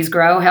 Trees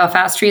grow how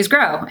fast trees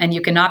grow, and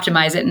you can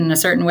optimize it in a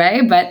certain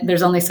way, but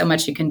there's only so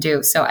much you can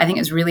do. So I think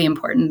it's really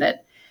important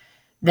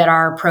that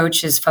our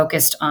approach is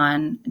focused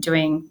on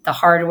doing the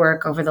hard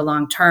work over the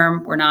long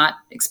term. We're not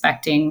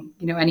expecting,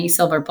 any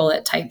silver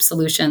bullet type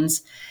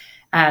solutions.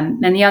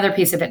 And the other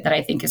piece of it that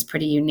I think is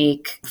pretty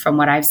unique from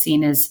what I've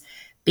seen is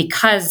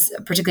because,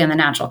 particularly on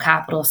the natural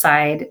capital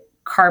side,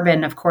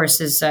 carbon, of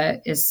course, is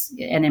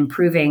an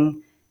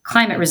improving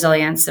climate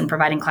resilience and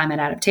providing climate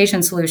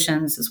adaptation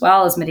solutions as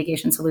well as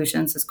mitigation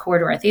solutions is core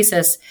to our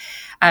thesis.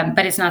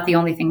 But it's not the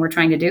only thing we're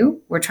trying to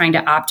do. We're trying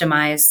to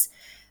optimize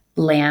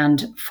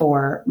land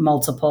for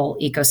multiple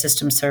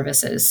ecosystem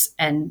services.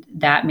 And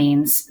that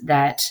means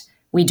that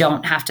we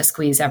don't have to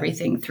squeeze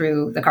everything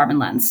through the carbon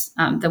lens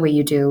the way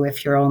you do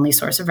if your only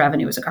source of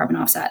revenue is a carbon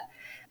offset.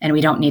 And we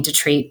don't need to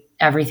treat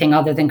everything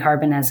other than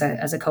carbon as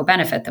a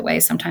co-benefit the way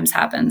sometimes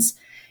happens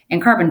in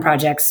carbon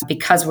projects,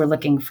 because we're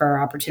looking for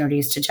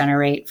opportunities to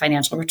generate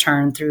financial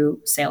return through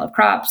sale of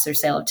crops or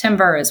sale of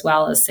timber, as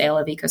well as sale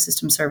of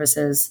ecosystem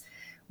services.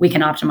 We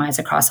can optimize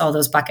across all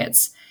those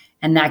buckets.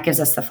 And that gives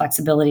us the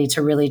flexibility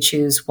to really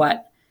choose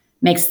what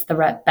makes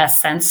the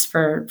best sense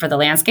for the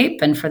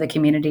landscape and for the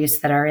communities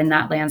that are in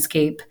that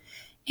landscape,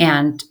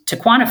 and to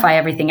quantify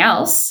everything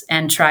else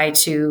and try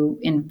to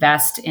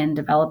invest in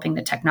developing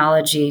the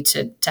technology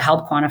to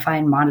help quantify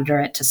and monitor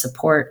it to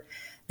support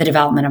the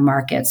development of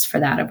markets for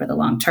that over the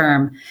long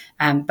term.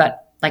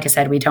 But like I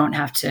said, we don't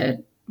have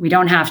to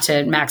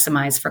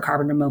maximize for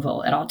carbon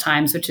removal at all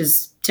times, which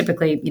is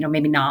typically,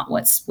 maybe not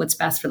what's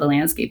best for the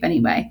landscape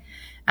anyway.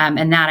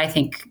 And that, I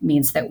think,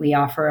 means that we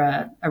offer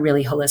a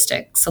really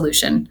holistic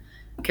solution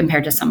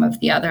compared to some of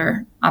the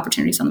other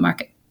opportunities on the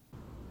market.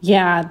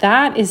 Yeah,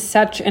 that is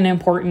such an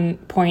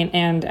important point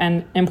and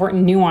an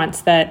important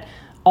nuance, that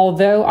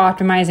although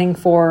optimizing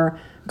for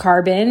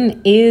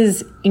carbon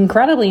is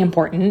incredibly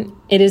important,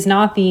 it is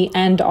not the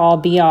end all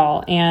be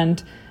all.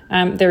 And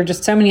there are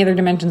just so many other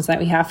dimensions that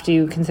we have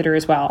to consider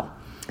as well.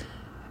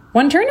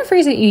 One turn of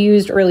phrase that you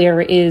used earlier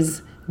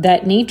is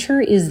that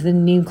nature is the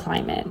new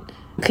climate.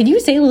 Could you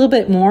say a little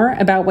bit more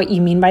about what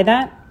you mean by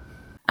that?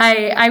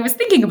 I was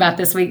thinking about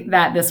this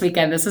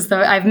weekend.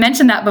 I've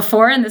mentioned that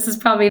before, and this is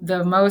probably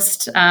the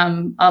most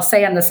I'll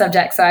say on the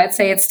subject. So I'd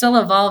say it's still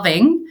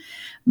evolving,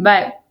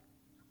 but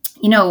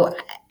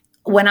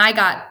when I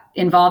got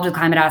involved with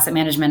climate asset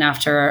management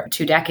after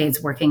 2 decades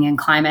working in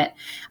climate,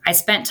 I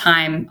spent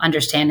time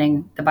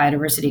understanding the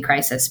biodiversity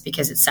crisis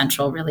because it's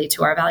central really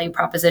to our value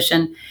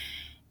proposition.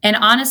 And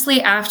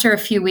honestly, after a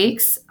few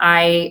weeks,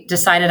 I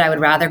decided I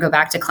would rather go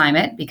back to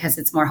climate because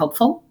it's more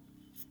hopeful,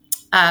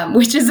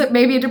 which is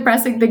maybe a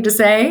depressing thing to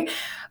say.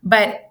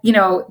 But,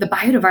 the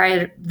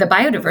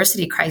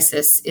biodiversity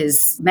crisis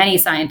is, many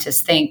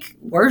scientists think,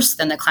 worse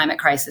than the climate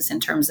crisis in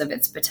terms of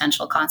its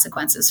potential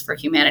consequences for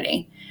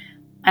humanity.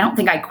 I don't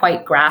think I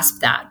quite grasped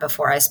that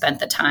before I spent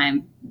the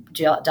time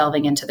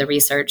delving into the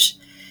research.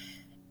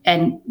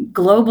 And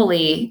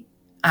globally,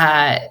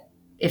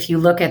 if you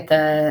look at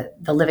the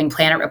Living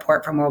Planet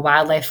report from World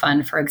Wildlife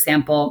Fund, for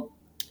example,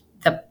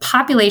 the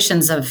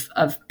populations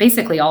of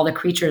basically all the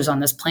creatures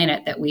on this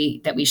planet that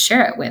we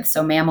share it with,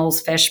 so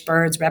mammals, fish,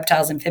 birds,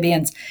 reptiles,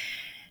 amphibians,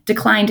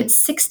 declined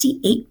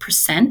 68%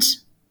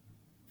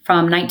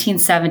 from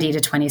 1970 to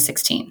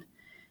 2016.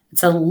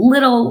 It's a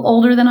little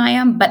older than I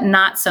am, but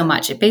not so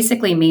much. It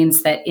basically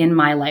means that in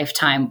my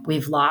lifetime,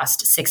 we've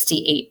lost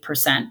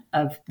 68%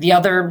 of the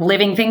other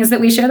living things that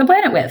we share the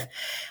planet with.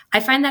 I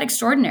find that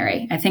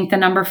extraordinary. I think the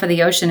number for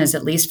the ocean is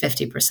at least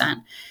 50%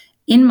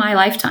 in my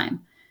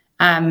lifetime.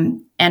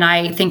 And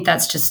I think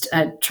that's just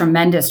a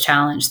tremendous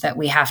challenge that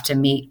we have to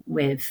meet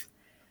with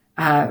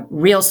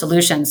real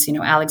solutions.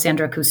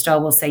 Alexandre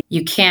Cousteau will say,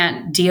 you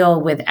can't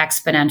deal with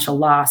exponential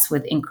loss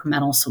with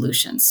incremental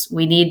solutions.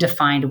 We need to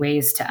find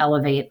ways to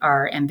elevate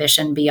our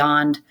ambition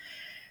beyond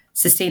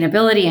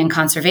sustainability and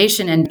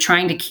conservation and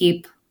trying to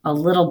keep a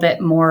little bit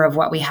more of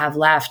what we have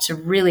left to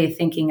really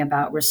thinking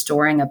about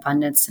restoring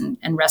abundance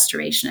and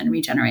restoration and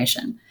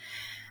regeneration.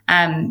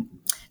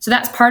 So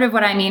that's part of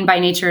what I mean by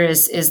nature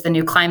is the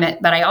new climate,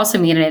 but I also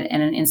mean it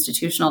in an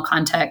institutional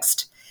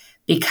context.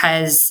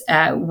 Because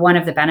one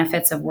of the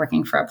benefits of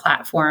working for a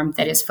platform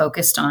that is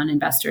focused on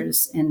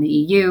investors in the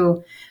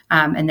EU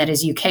and that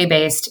is UK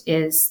based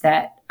is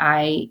that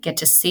I get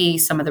to see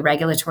some of the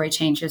regulatory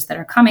changes that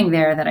are coming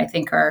there that I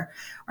think are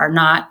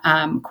not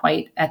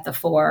quite at the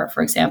fore,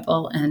 for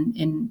example,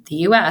 in the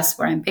US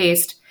where I'm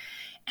based.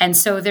 And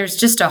so there's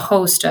just a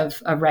host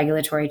of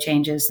regulatory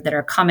changes that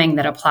are coming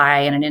that apply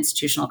in an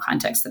institutional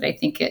context that I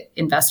think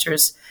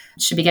investors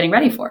should be getting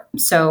ready for.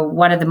 So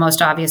one of the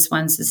most obvious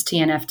ones is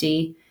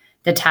TNFD,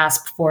 the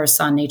Task Force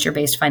on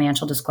Nature-Based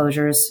Financial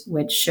Disclosures,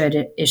 which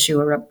should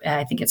issue,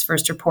 I think, its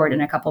first report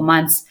in a couple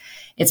months.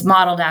 It's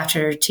modeled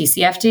after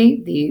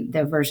TCFD,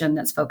 the version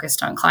that's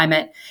focused on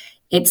climate.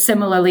 It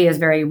similarly is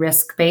very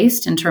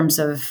risk-based in terms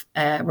of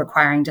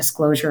requiring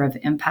disclosure of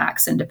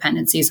impacts and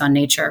dependencies on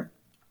nature.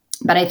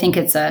 But I think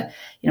it's a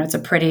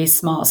pretty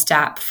small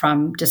step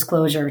from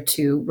disclosure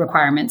to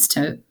requirements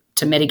to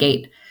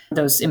mitigate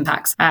those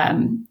impacts.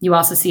 You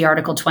also see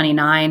Article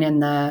 29 in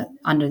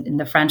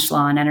the French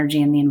law on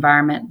energy and the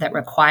environment that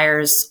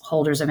requires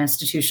holders of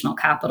institutional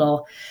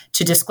capital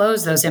to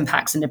disclose those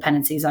impacts and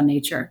dependencies on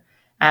nature.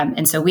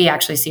 And so we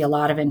actually see a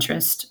lot of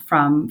interest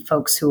from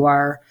folks who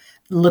are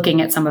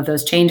looking at some of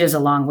those changes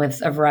along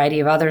with a variety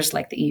of others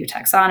like the EU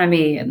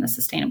taxonomy and the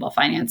Sustainable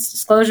Finance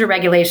Disclosure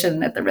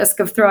Regulation, at the risk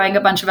of throwing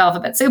a bunch of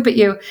alphabet soup at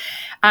you,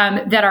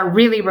 that are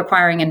really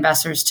requiring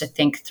investors to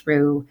think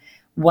through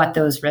what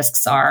those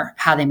risks are,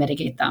 how they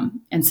mitigate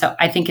them. And so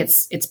I think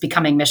it's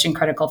becoming mission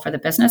critical for the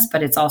business,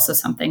 but it's also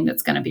something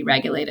that's going to be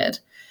regulated.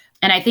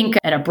 And I think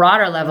at a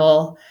broader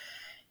level,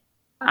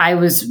 I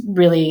was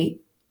really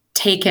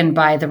taken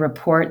by the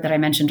report that I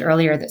mentioned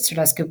earlier that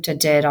Surdas Gupta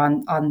did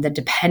on the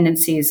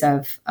dependencies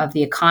of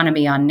the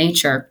economy on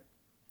nature.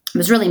 It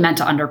was really meant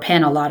to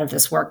underpin a lot of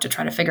this work to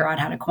try to figure out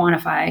how to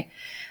quantify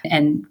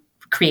and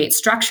create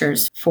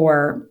structures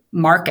for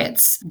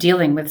markets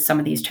dealing with some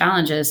of these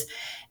challenges.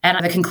 And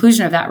the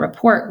conclusion of that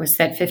report was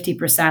that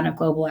 50% of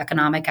global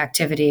economic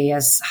activity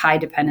has high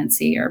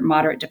dependency or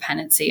moderate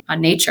dependency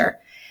on nature.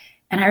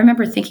 And I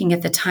remember thinking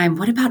at the time,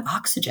 what about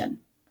oxygen?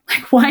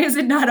 Like, why is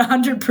it not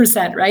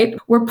 100%, right?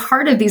 We're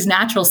part of these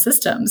natural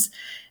systems.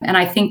 And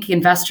I think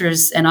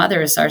investors and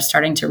others are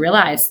starting to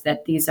realize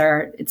that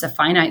it's a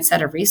finite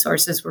set of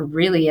resources. We're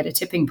really at a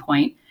tipping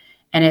point,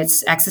 and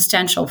it's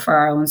existential for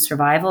our own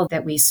survival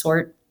that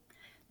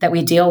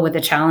we deal with the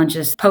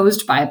challenges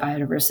posed by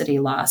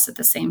biodiversity loss at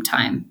the same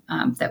time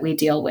that we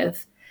deal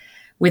with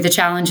the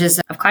challenges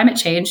of climate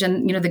change.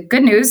 And, the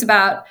good news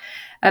about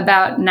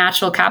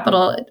natural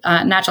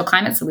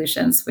climate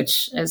solutions,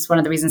 which is one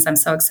of the reasons I'm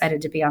so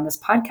excited to be on this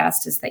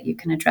podcast, is that you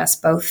can address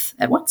both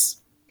at once.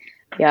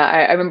 Yeah,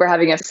 I remember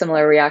having a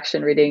similar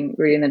reaction reading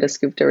the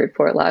Dasgupta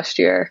report last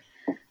year.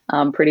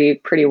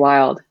 Pretty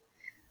wild.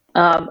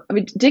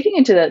 Digging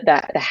into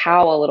the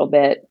how a little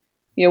bit,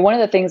 one of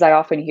the things I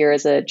often hear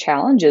as a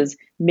challenge is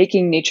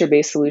making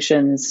nature-based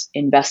solutions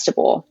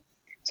investable.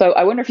 So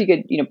I wonder if you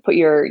could, put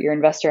your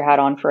investor hat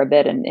on for a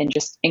bit and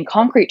just in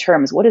concrete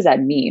terms, what does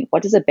that mean?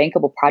 What does a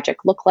bankable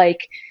project look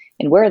like?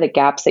 And where are the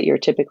gaps that you're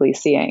typically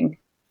seeing?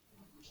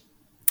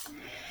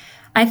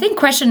 I think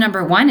question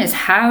number one is,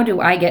 how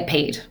do I get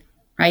paid?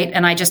 Right.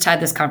 And I just had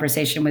this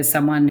conversation with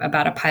someone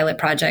about a pilot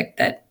project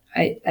that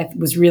I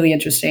was really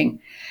interesting.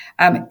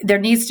 There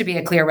needs to be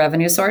a clear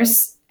revenue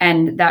source,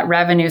 and that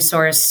revenue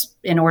source,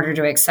 in order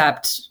to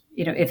accept,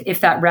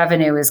 if that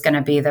revenue is going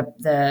to be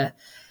the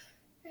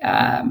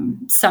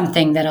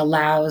something that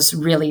allows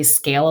really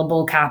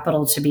scalable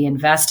capital to be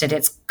invested,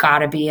 it's got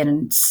to be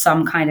in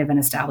some kind of an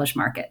established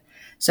market.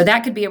 So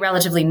that could be a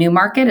relatively new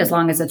market as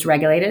long as it's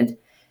regulated.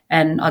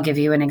 And I'll give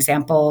you an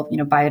example.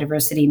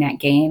 Biodiversity net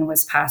gain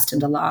was passed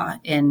into law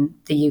in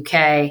the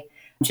UK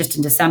just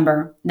in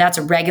December. That's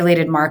a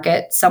regulated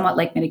market, somewhat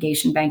like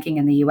mitigation banking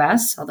in the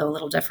US, although a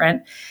little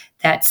different,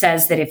 that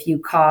says that if you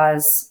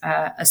cause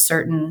a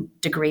certain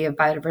degree of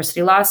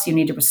biodiversity loss, you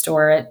need to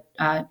restore it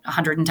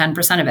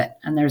 110% of it.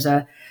 And there's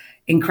a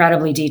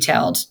incredibly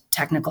detailed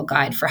technical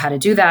guide for how to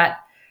do that.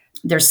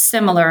 There's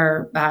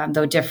similar,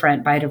 though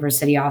different,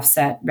 biodiversity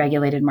offset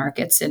regulated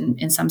markets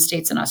in some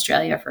states in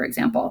Australia, for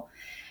example.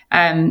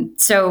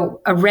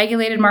 So a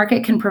regulated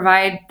market can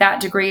provide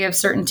that degree of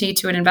certainty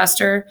to an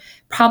investor.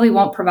 Probably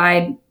won't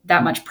provide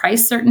that much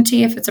price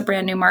certainty if it's a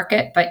brand new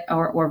market,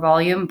 or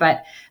volume.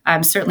 But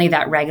certainly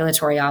that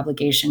regulatory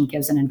obligation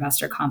gives an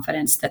investor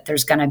confidence that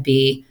there's going to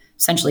be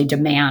essentially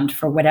demand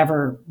for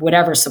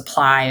whatever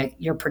supply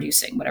you're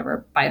producing,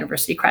 whatever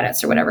biodiversity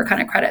credits or whatever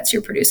kind of credits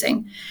you're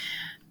producing.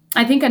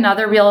 I think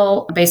another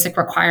real basic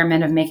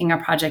requirement of making a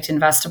project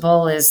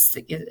investable is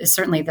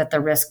certainly that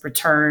the risk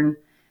return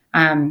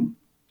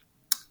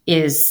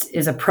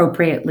is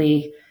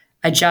appropriately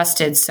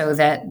adjusted so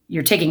that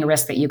you're taking a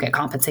risk that you get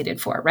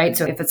compensated for, right?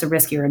 So if it's a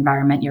riskier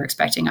environment, you're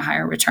expecting a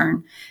higher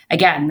return.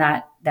 Again,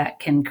 that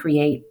can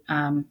create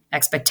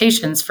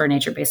expectations for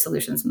nature-based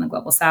solutions in the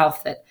global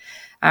south that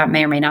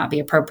may or may not be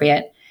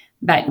appropriate.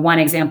 But one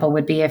example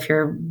would be if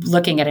you're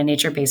looking at a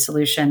nature-based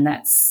solution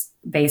that's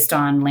based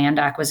on land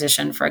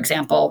acquisition, for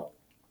example,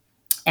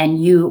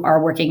 and you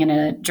are working in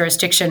a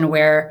jurisdiction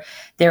where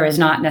there is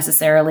not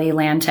necessarily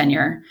land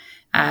tenure,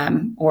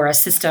 or a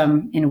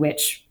system in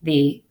which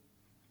the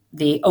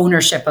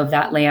ownership of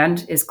that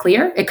land is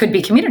clear. It could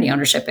be community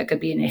ownership. It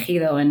could be an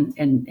ejido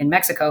in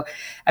Mexico.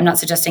 I'm not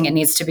suggesting it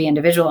needs to be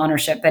individual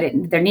ownership, but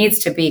there needs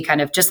to be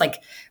kind of, just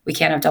like we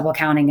can't have double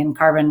counting in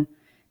carbon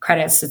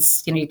credits.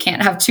 It's, you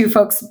can't have two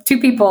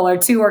people or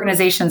two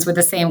organizations with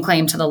the same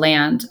claim to the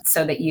land,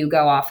 so that you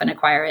go off and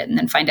acquire it and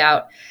then find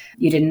out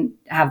you didn't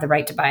have the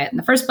right to buy it in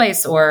the first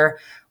place, or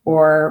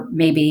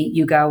maybe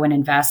you go and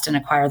invest and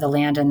acquire the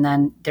land and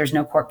then there's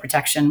no court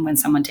protection when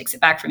someone takes it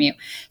back from you.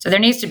 So there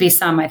needs to be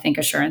some, I think,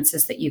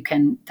 assurances that you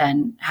can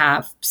then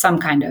have some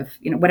kind of,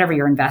 whatever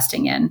you're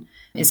investing in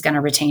is going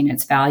to retain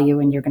its value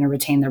and you're going to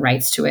retain the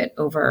rights to it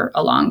over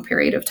a long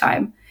period of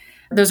time.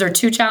 Those are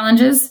two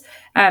challenges.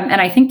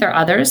 And I think there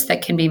are others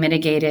that can be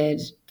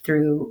mitigated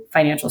through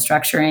financial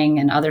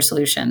structuring and other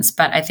solutions.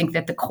 But I think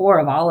that the core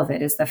of all of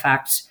it is the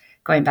fact,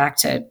 going back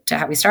to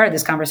how we started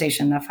this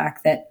conversation, the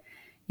fact that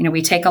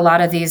we take a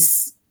lot of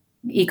these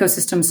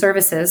ecosystem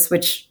services,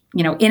 which,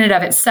 in and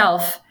of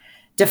itself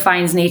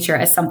defines nature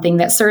as something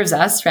that serves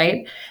us,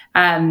 right?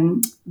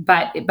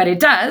 But it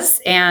does,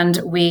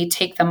 and we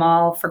take them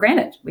all for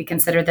granted. We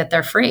consider that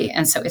they're free.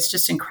 And so it's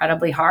just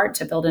incredibly hard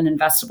to build an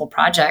investable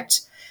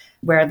project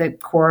where the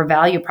core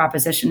value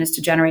proposition is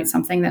to generate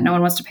something that no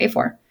one wants to pay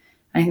for.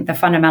 I think the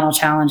fundamental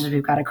challenge is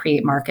we've got to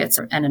create markets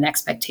and an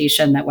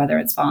expectation that whether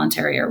it's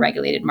voluntary or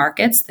regulated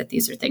markets, that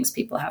these are things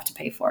people have to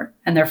pay for,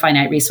 and they're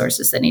finite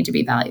resources that need to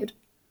be valued.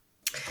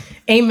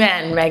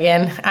 Amen,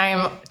 Megan.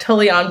 I'm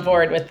totally on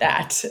board with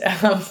that.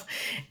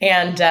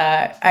 And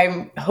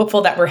I'm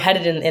hopeful that we're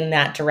headed in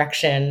that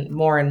direction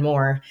more and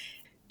more.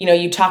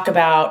 You talk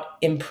about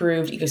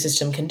improved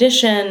ecosystem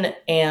condition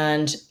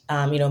and,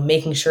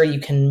 making sure you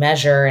can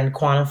measure and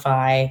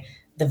quantify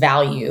the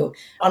value.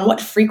 On what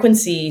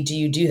frequency do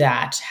you do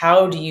that?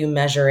 How do you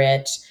measure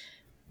it?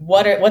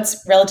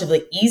 What's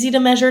relatively easy to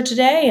measure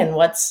today, and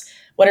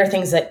what are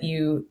things that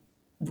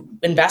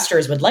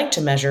investors would like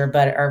to measure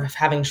but are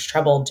having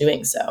trouble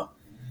doing so?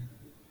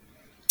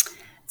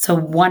 It's a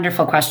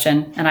wonderful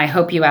question, and I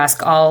hope you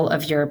ask all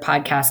of your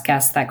podcast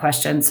guests that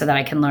question so that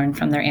I can learn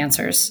from their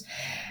answers.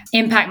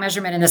 Impact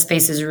measurement in this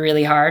space is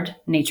really hard.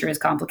 Nature is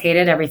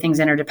complicated. Everything's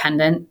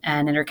interdependent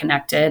and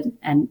interconnected,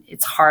 and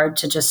it's hard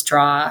to just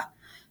draw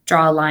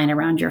a line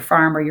around your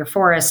farm or your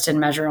forest and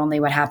measure only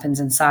what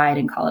happens inside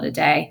and call it a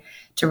day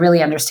to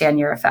really understand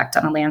your effect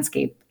on a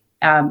landscape.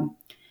 I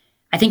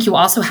think you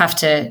also have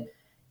to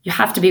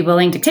be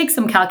willing to take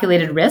some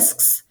calculated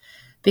risks,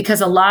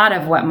 because a lot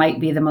of what might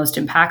be the most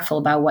impactful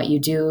about what you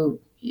do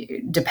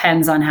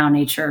depends on how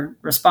nature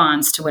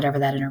responds to whatever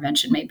that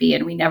intervention may be.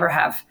 And we never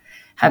have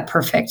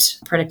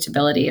perfect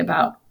predictability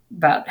about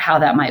how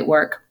that might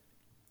work.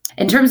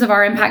 In terms of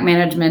our impact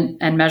management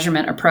and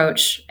measurement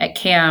approach at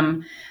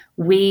CAM,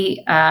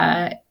 we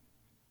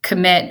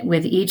commit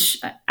with each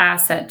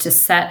asset to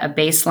set a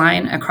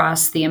baseline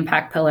across the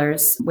impact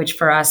pillars, which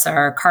for us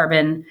are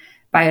carbon,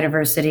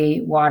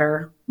 biodiversity,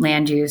 water,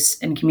 land use,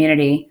 and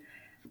community,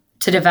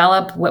 to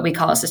develop what we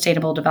call a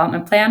sustainable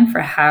development plan for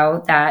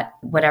how that,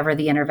 whatever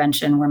the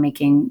intervention we're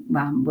making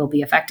will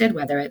be affected,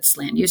 whether it's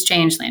land use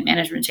change, land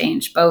management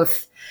change,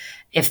 both.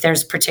 If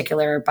there's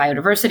particular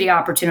biodiversity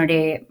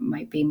opportunity, it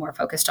might be more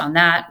focused on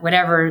that,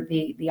 whatever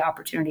the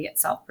opportunity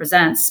itself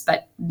presents,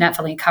 but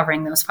definitely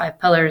covering those 5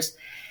 pillars.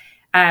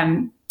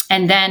 And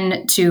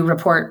then to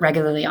report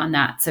regularly on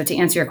that. So to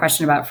answer your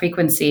question about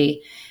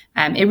frequency,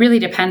 it really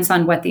depends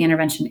on what the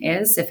intervention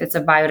is. If it's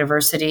a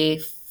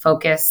biodiversity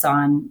focus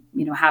on,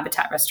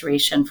 habitat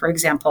restoration, for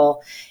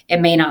example, it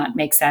may not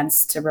make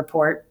sense to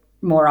report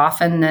more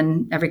often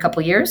than every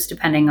couple of years,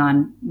 depending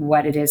on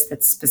what it is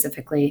that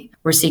specifically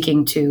we're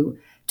seeking to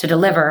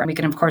deliver. We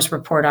can, of course,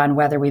 report on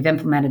whether we've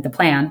implemented the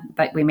plan,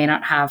 but we may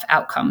not have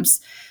outcomes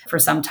for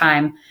some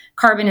time.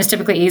 Carbon is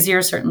typically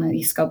easier,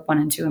 certainly scope 1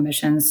 and 2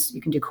 emissions,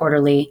 you can do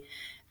quarterly.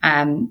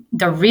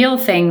 The real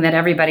thing that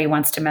everybody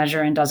wants to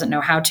measure and doesn't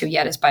know how to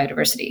yet is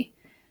biodiversity.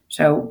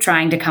 So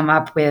trying to come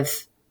up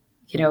with,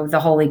 the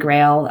holy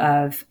grail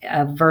of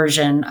a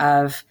version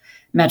of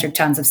metric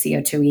tons of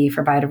CO2e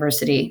for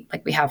biodiversity,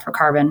 like we have for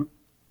carbon.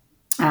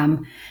 I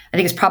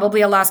think it's probably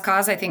a lost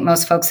cause. I think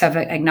most folks have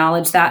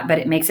acknowledged that, but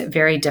it makes it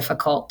very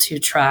difficult to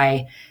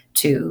try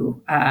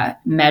to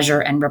measure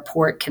and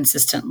report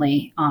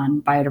consistently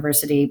on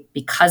biodiversity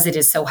because it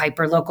is so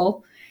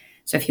hyper-local.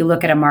 So if you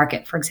look at a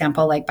market, for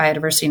example, like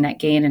biodiversity net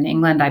gain in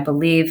England, I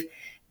believe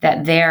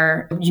that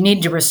there you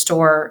need to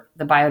restore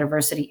the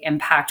biodiversity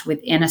impact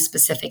within a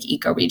specific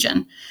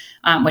ecoregion,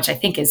 which I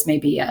think is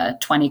maybe a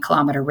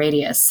 20-kilometer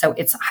radius. So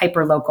it's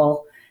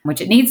hyper-local, which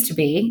it needs to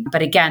be.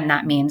 But again,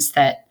 that means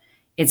that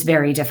it's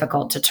very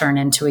difficult to turn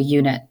into a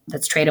unit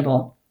that's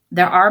tradable.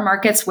 There are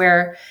markets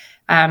where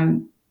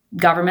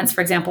governments,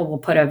 for example, will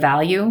put a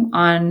value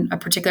on a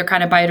particular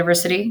kind of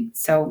biodiversity.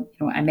 So,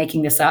 I'm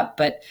making this up,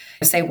 but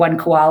say one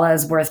koala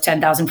is worth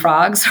 10,000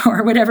 frogs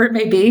or whatever it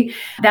may be.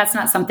 That's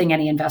not something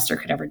any investor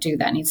could ever do.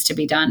 That needs to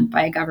be done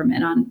by a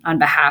government on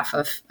behalf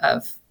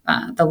of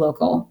the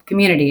local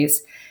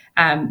communities.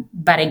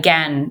 But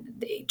again,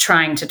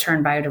 trying to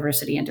turn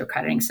biodiversity into a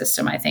crediting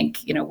system, I think,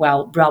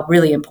 while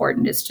really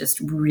important, is just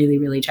really,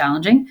 really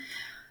challenging.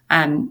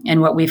 And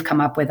what we've come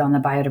up with on the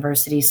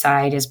biodiversity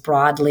side is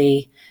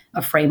broadly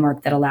a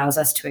framework that allows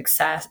us to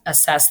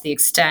assess the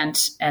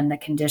extent and the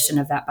condition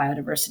of that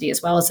biodiversity,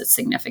 as well as its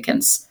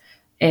significance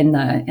in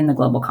the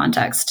global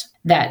context,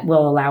 that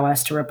will allow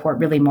us to report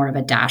really more of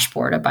a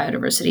dashboard of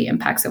biodiversity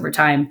impacts over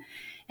time.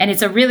 And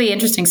it's a really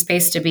interesting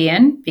space to be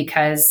in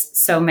because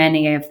so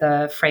many of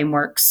the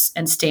frameworks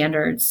and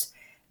standards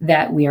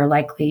that we are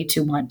likely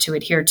to want to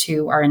adhere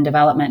to are in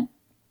development.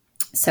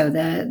 So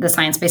the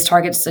Science-Based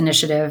Targets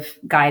Initiative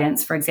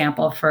guidance, for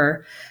example,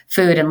 for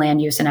food and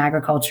land use and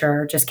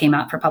agriculture just came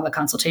out for public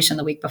consultation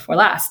the week before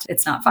last.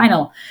 It's not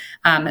final.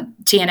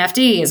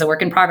 TNFD is a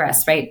work in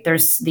progress, right?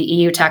 There's the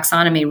EU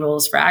taxonomy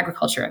rules for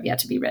agriculture have yet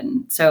to be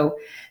written. So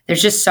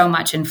there's just so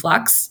much in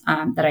flux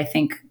that I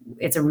think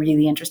it's a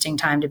really interesting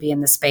time to be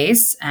in the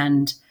space.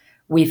 And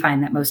we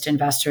find that most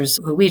investors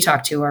who we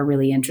talk to are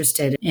really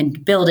interested in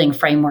building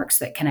frameworks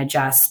that can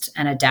adjust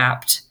and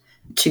adapt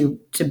to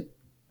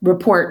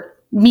report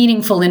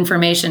meaningful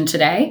information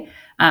today,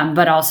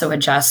 but also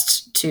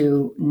adjust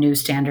to new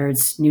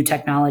standards, new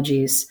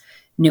technologies,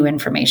 new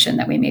information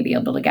that we may be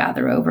able to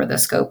gather over the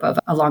scope of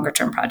a longer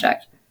term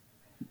project.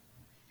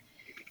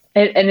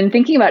 And in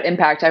thinking about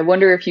impact, I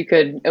wonder if you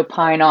could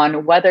opine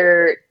on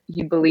whether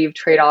you believe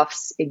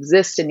trade-offs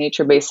exist in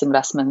nature-based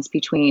investments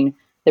between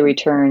the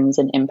returns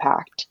and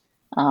impact,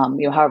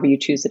 however you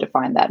choose to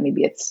define that.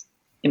 Maybe it's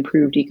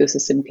improved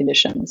ecosystem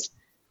conditions.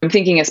 I'm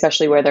thinking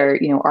especially where there,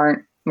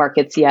 aren't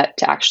markets yet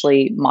to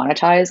actually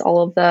monetize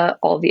all of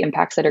the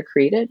impacts that are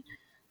created.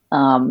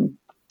 How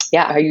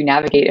you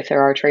navigate if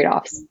there are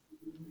trade-offs.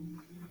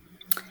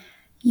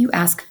 You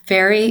ask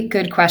very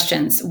good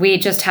questions. We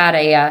just had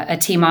a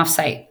team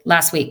offsite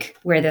last week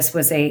where this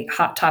was a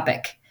hot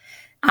topic.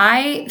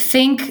 I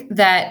think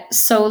that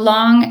so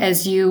long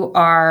as you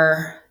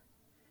are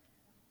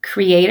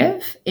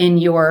creative in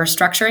your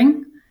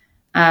structuring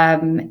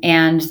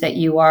and that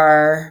you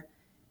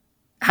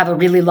have a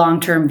really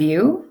long-term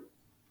view,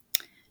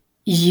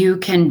 you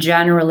can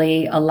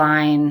generally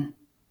align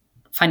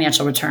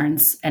financial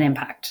returns and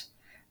impact.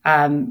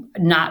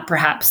 Not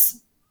perhaps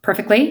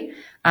perfectly,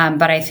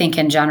 but I think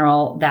in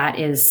general, that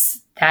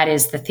is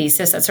the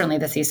thesis. That's certainly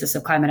the thesis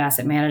of climate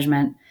asset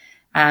management.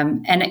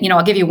 And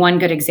I'll give you one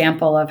good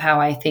example of how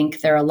I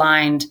think they're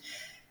aligned,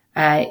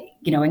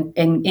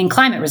 in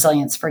climate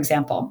resilience, for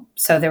example.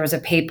 So there was a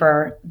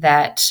paper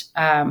that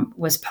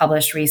was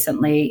published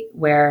recently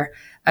where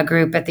a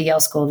group at the Yale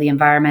School of the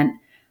Environment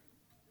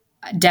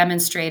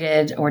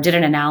demonstrated or did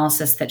an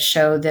analysis that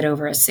showed that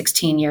over a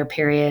 16-year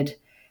period,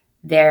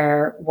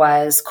 there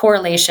was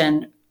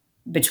correlation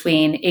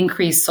between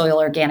increased soil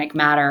organic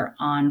matter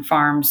on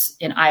farms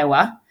in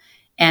Iowa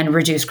and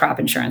reduced crop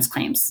insurance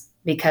claims,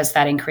 because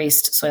that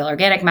increased soil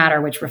organic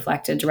matter, which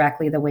reflected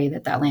directly the way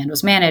that land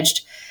was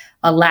managed,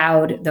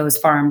 allowed those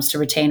farms to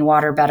retain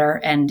water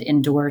better and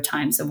endure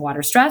times of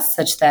water stress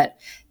such that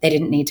they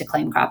didn't need to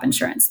claim crop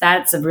insurance.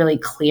 That's a really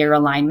clear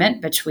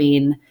alignment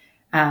between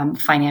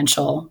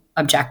financial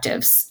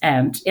objectives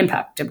and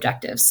impact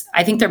objectives.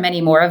 I think there are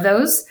many more of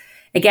those.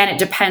 Again, it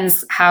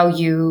depends how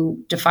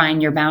you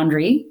define your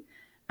boundary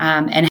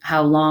and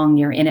how long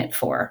you're in it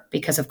for,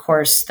 because of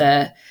course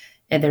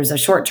there's a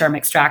short-term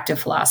extractive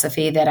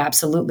philosophy that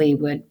absolutely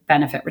would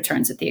benefit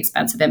returns at the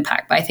expense of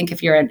impact. But I think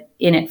if you're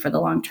in it for the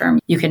long term,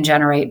 you can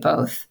generate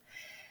both.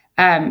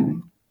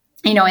 And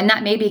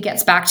that maybe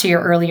gets back to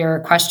your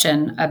earlier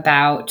question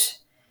about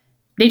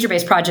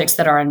nature-based projects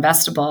that are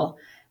investable.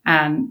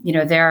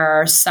 There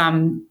are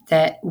some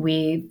that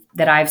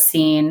I've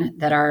seen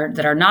that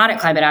are not at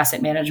climate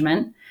asset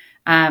management,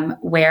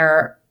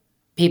 where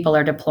people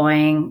are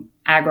deploying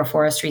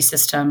agroforestry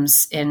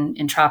systems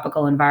in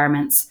tropical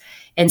environments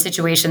in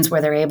situations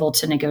where they're able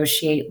to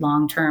negotiate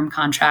long-term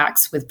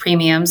contracts with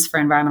premiums for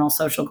environmental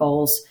social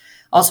goals,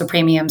 also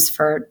premiums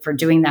for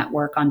doing that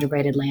work on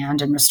degraded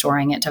land and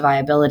restoring it to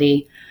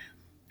viability.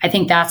 I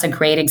think that's a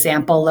great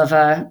example of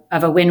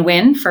a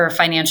win-win for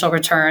financial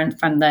return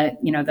from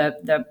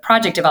the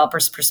project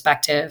developer's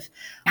perspective,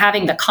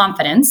 having the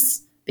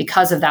confidence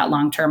because of that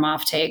long-term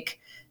offtake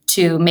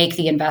to make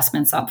the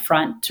investments up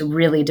front to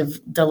really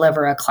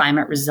deliver a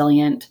climate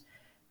resilient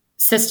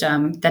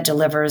system that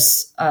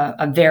delivers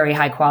a very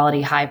high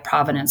quality, high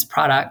provenance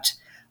product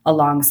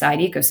alongside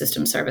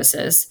ecosystem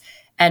services.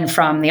 And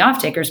from the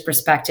off-taker's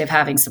perspective,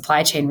 having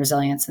supply chain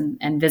resilience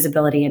and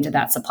visibility into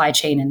that supply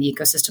chain and the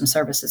ecosystem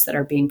services that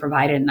are being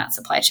provided in that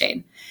supply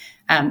chain.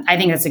 I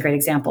think that's a great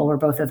example where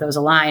both of those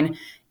align.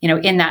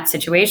 In that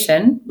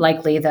situation,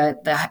 likely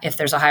if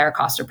there's a higher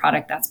cost of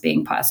product, that's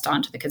being passed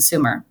on to the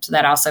consumer. So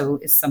that also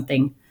is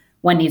something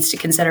one needs to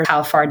consider,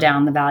 how far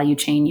down the value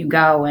chain you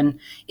go, and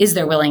is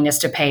there willingness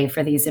to pay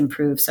for these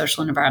improved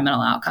social and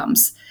environmental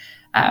outcomes.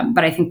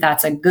 But I think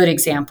that's a good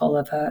example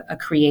of a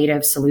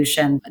creative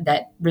solution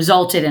that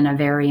resulted in a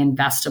very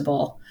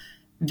investable,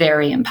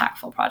 very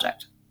impactful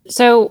project.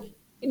 So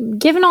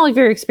given all of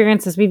your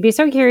experiences, we'd be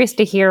so curious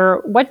to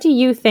hear, what do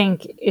you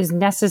think is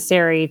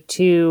necessary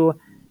to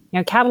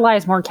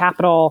catalyze more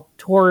capital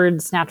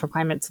towards natural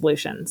climate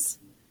solutions?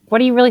 What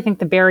do you really think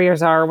the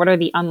barriers are? What are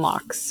the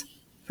unlocks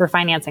for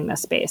financing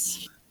this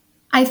space?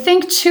 I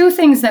think two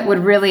things that would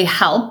really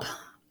help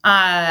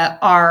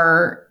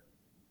are,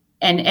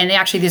 and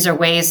actually these are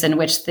ways in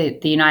which the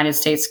United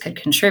States could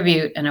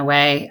contribute in a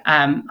way,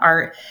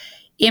 are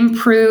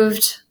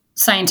improved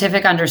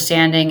scientific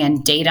understanding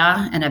and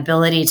data and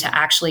ability to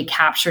actually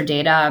capture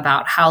data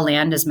about how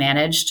land is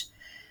managed,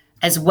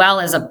 as well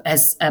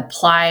as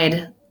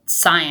applied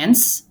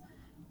science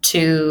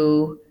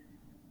to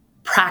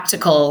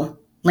practical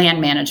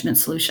land management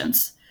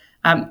solutions.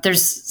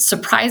 There's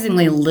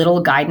surprisingly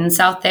little guidance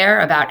out there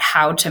about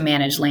how to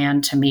manage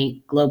land to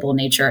meet global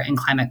nature and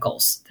climate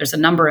goals. There's a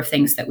number of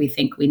things that we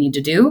think we need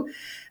to do,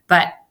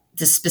 but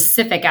the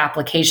specific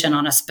application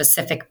on a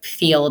specific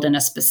field in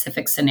a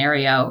specific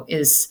scenario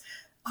is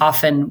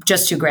often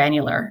just too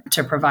granular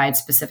to provide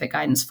specific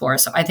guidance for.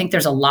 So I think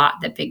there's a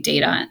lot that big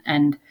data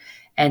and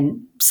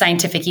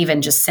scientific,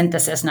 even just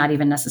synthesis, not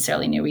even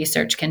necessarily new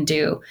research, can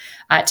do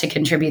to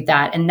contribute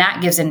that. And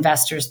that gives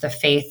investors the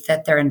faith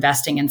that they're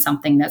investing in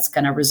something that's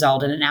going to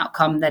result in an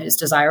outcome that is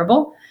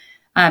desirable.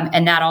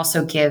 And that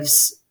also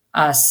gives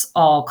us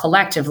all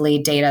collectively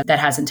data that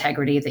has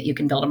integrity that you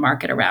can build a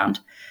market around.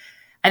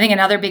 I think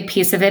another big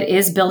piece of it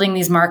is building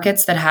these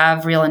markets that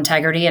have real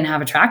integrity and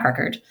have a track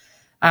record.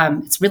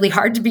 It's really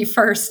hard to be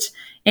first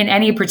in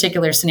any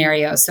particular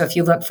scenario. So if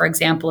you look, for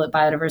example, at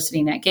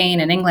biodiversity net gain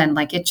in England,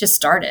 it just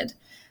started.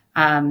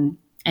 And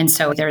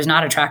so there's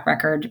not a track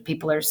record.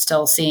 People are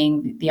still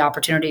seeing the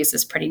opportunities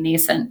as pretty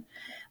nascent.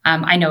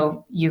 I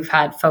know you've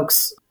had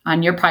folks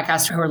on your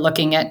podcast who are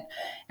looking at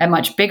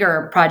much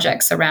bigger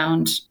projects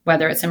around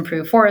whether it's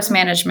improved forest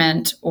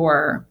management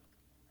or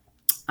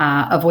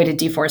avoided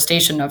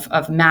deforestation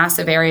of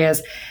massive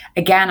areas.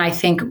 Again, I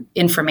think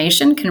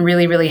information can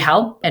really, really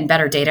help, and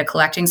better data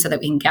collecting so that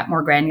we can get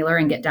more granular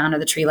and get down to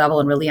the tree level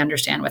and really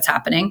understand what's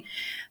happening.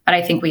 But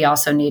I think we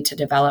also need to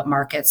develop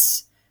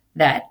markets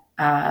that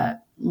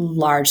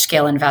large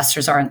scale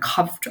investors are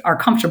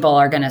comfortable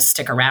are going to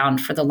stick around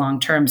for the long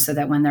term, so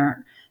that when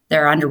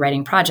they're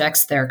underwriting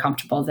projects, they're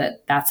comfortable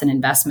that that's an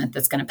investment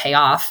that's going to pay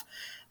off.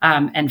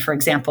 And for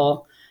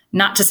example,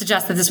 not to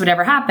suggest that this would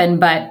ever happen,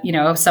 but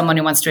someone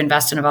who wants to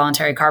invest in a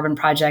voluntary carbon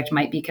project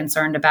might be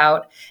concerned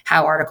about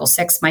how Article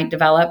 6 might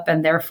develop,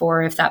 and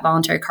therefore if that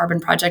voluntary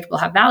carbon project will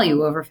have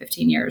value over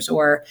 15 years,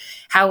 or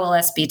how will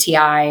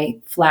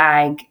SBTI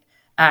flag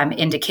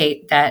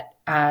indicate that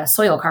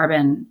soil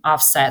carbon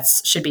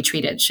offsets should be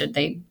treated? Should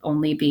they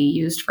only be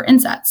used for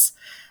insets?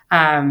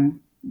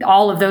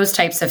 All of those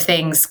types of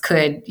things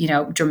could,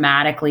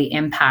 dramatically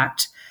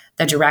impact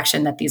the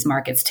direction that these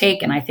markets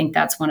take. And I think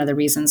that's one of the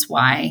reasons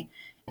why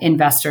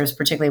investors,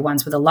 particularly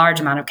ones with a large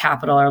amount of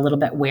capital, are a little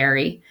bit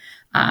wary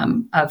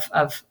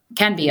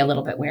can be a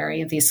little bit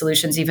wary of these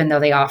solutions, even though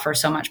they offer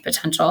so much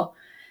potential.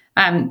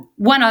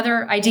 One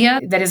other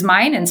idea that is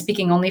mine, and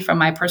speaking only from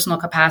my personal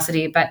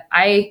capacity, but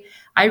I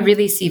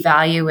really see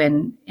value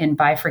in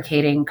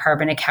bifurcating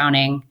carbon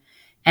accounting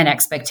and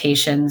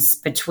expectations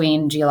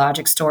between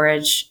geologic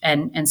storage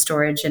and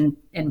storage in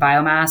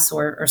biomass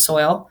or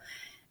soil.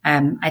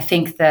 I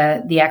think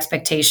the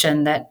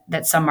expectation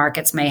that some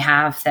markets may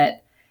have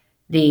that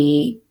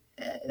the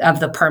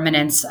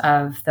permanence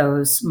of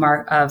those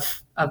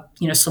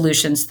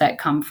solutions that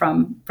come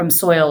from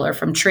soil or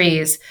from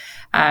trees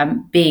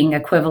being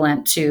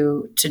equivalent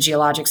to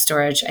geologic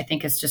storage, I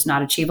think is just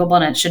not achievable,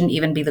 and it shouldn't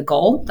even be the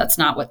goal. That's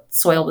not what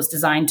soil was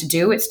designed to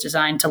do. It's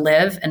designed to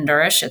live and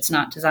nourish. It's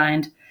not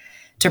designed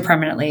to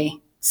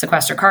permanently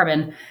sequester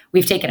carbon.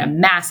 We've taken a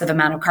massive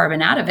amount of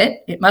carbon out of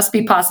it. It must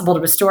be possible to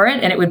restore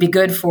it, and it would be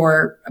good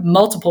for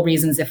multiple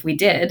reasons if we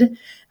did.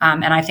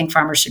 And I think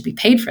farmers should be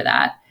paid for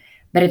that.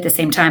 But at the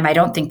same time, I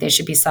don't think they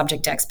should be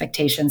subject to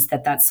expectations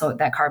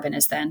that carbon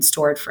is then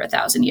stored for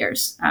 1,000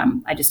 years.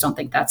 I just don't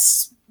think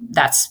that's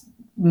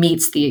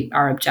meets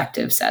our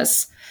objectives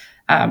as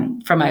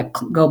from a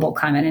global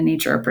climate and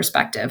nature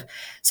perspective.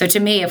 So to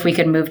me, if we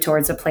could move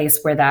towards a place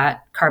where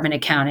that carbon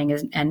accounting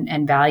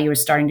and value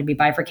is starting to be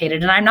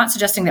bifurcated, and I'm not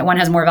suggesting that one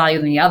has more value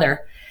than the other.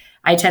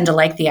 I tend to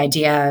like the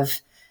idea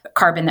of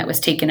carbon that was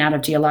taken out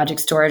of geologic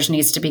storage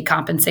needs to be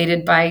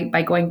compensated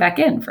by going back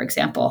in, for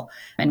example,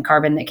 and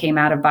carbon that came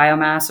out of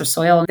biomass or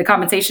soil, the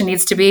compensation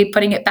needs to be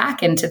putting it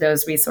back into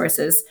those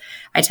resources.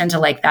 I tend to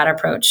like that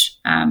approach.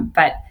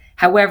 But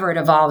however it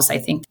evolves, I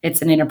think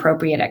it's an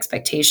inappropriate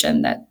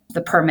expectation that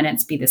the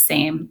permanence be the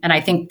same. And I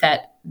think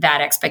that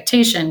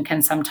expectation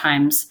can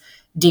sometimes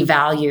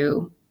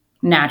devalue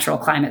natural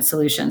climate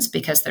solutions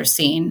because they're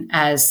seen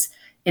as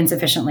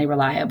insufficiently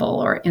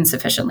reliable or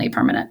insufficiently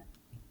permanent,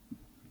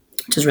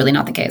 which is really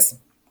not the case.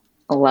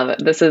 I love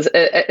it. This is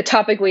a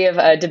topic we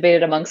have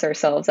debated amongst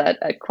ourselves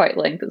at quite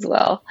length as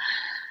well.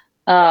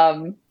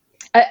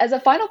 As a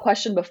final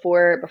question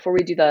before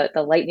we do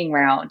the lightning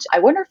round, I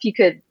wonder if you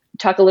could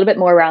talk a little bit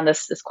more around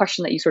this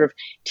question that you sort of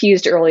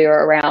teased earlier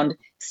around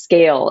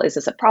scale. Is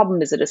this a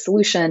problem? Is it a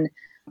solution?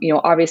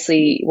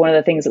 Obviously, one of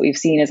the things that we've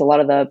seen is a lot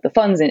of the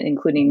funds,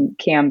 including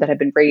CAM, that have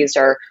been raised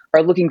are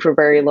looking for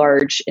very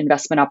large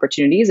investment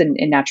opportunities in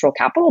natural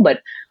capital,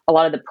 but a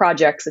lot of the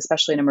projects,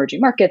 especially in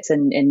emerging markets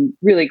and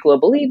really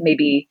globally,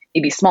 maybe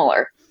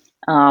smaller.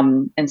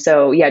 And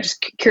so, yeah,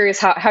 just curious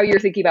how you're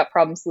thinking about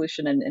problem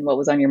solution and what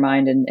was on your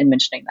mind in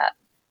mentioning that.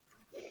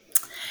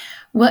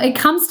 Well, it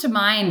comes to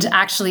mind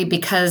actually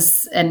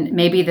because, and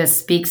maybe this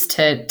speaks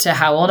to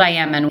how old I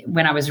am, and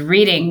when I was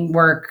reading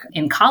work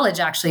in college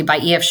actually by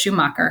E.F.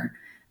 Schumacher,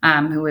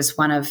 who was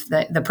one of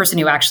the person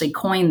who actually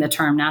coined the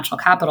term natural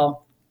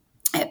capital.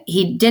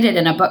 He did it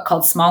in a book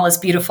called Small is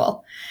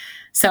Beautiful.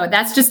 So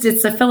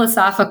it's a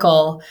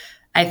philosophical,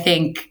 I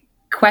think,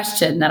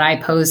 question that I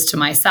pose to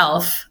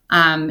myself,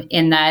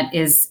 in that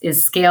is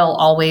scale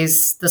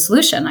always the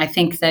solution? I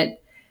think that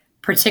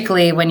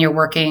particularly when you're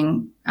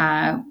working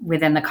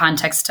within the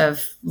context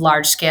of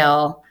large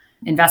scale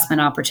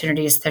investment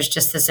opportunities, there's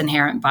just this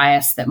inherent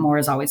bias that more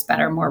is always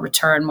better, more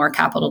return, more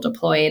capital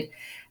deployed.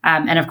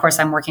 And of course,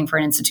 I'm working for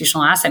an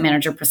institutional asset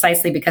manager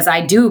precisely because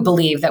I do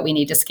believe that we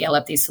need to scale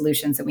up these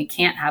solutions and we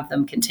can't have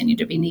them continue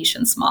to be niche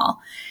and small.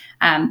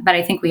 But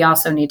I think we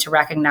also need to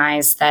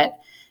recognize that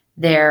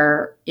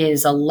there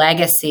is a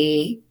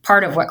legacy.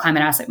 Part of what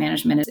climate asset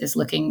management is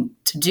looking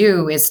to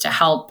do is to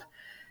help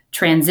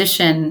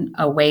transition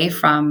away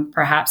from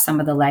perhaps some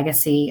of the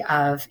legacy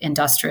of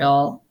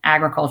industrial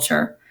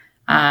agriculture,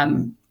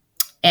 and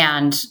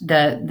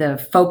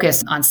the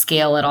focus on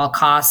scale at all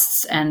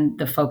costs, and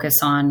the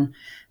focus on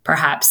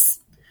perhaps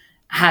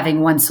having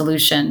one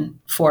solution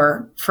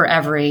for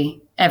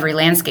every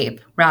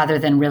landscape, rather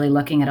than really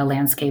looking at a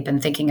landscape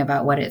and thinking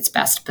about what it's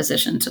best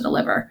positioned to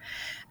deliver.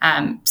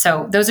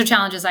 So those are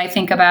challenges I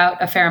think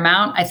about a fair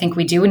amount. I think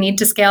we do need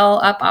to scale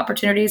up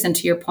opportunities. And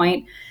to your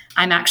point,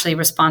 I'm actually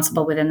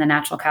responsible within the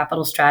natural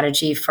capital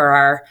strategy for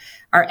our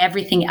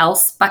everything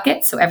else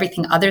bucket. So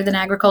everything other than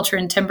agriculture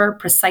and timber,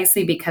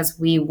 precisely because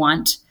we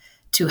want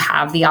to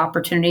have the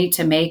opportunity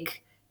to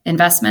make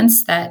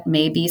investments that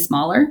may be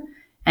smaller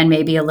and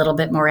maybe a little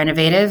bit more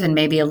innovative and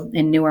maybe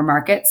in newer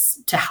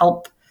markets to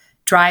help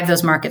drive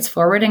those markets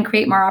forward and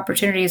create more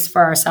opportunities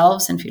for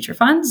ourselves and future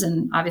funds,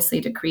 and obviously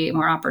to create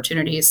more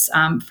opportunities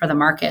for the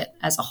market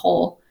as a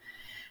whole.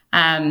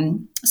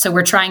 So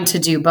we're trying to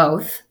do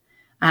both.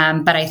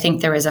 But I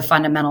think there is a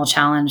fundamental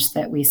challenge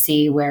that we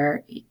see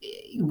where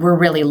we're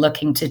really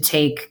looking to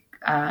take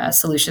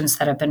solutions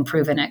that have been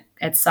proven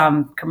at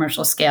some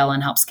commercial scale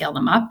and help scale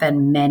them up.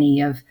 And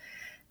many of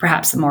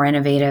perhaps the more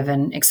innovative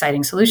and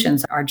exciting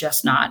solutions are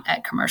just not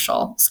at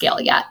commercial scale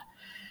yet.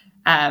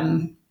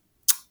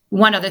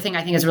 One other thing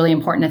I think is really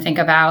important to think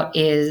about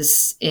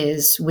is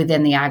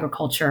within the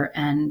agriculture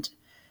and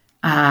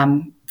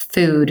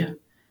food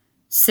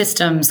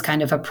systems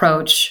kind of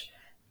approach,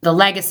 the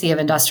legacy of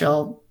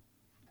industrial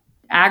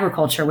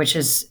agriculture, which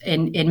is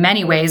in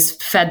many ways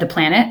fed the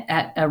planet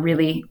at a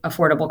really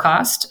affordable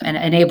cost and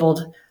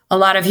enabled a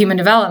lot of human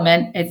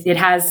development. It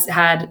has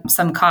had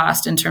some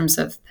cost in terms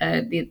of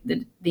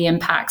the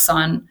impacts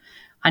on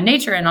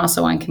nature and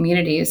also on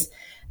communities.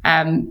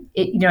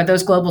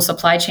 Those global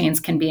supply chains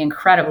can be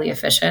incredibly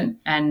efficient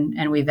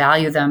and we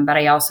value them. But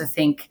I also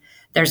think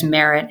there's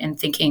merit in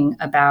thinking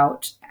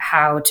about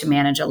how to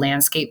manage a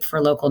landscape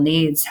for local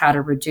needs, how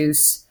to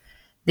reduce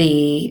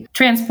the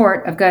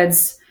transport of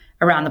goods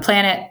around the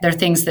planet. There are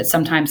things that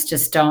sometimes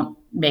just don't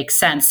make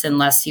sense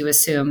unless you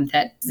assume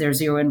that there's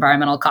zero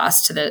environmental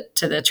cost to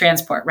the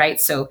transport, right?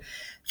 So,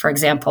 for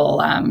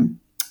example,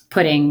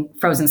 putting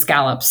frozen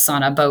scallops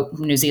on a boat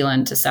from New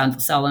Zealand to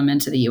sell them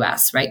into the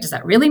US, right? Does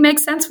that really make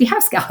sense? We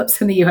have scallops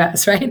in the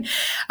US, right?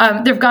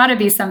 There've got to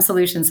be some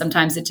solutions.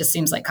 Sometimes it just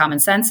seems like common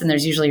sense, and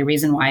there's usually a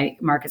reason why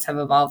markets have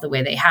evolved the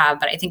way they have.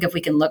 But I think if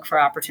we can look for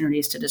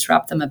opportunities to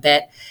disrupt them a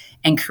bit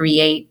and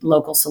create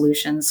local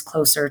solutions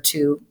closer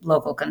to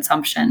local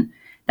consumption,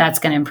 that's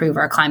going to improve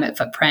our climate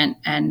footprint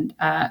and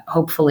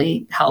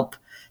hopefully help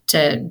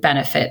to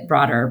benefit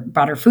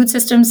broader food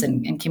systems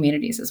and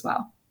communities as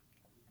well.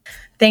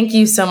 Thank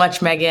you so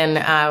much, Megan.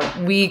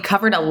 We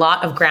covered a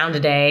lot of ground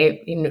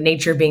today,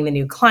 nature being the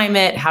new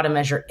climate, how to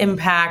measure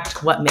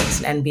impact, what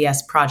makes an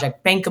NBS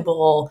project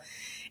bankable,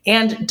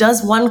 and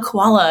does one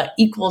koala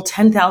equal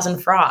 10,000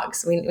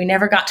 frogs? We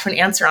never got to an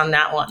answer on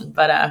that one,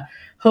 but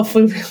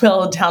hopefully we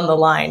will down the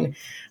line.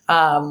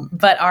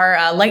 But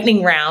our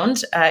lightning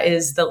round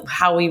is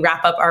how we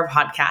wrap up our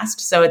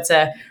podcast. So it's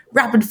a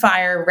rapid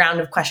fire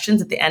round of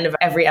questions at the end of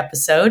every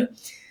episode.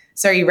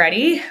 So are you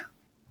ready?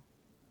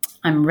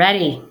 I'm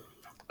ready.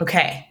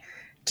 Okay.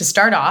 To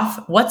start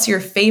off, what's your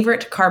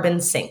favorite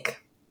carbon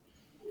sink?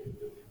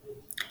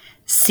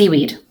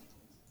 Seaweed.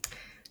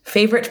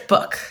 Favorite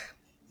book?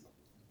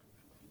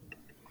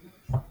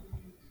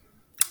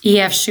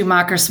 E.F.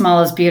 Schumacher,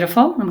 Small is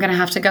Beautiful, I'm going to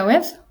have to go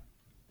with.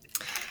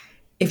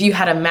 If you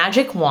had a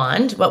magic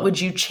wand, what would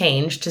you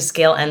change to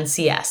scale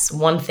NCS?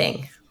 One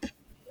thing.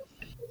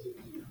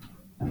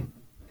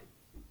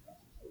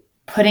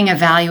 Putting a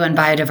value on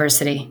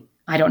biodiversity.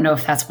 I don't know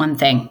if that's one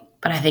thing,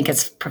 but I think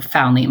it's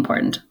profoundly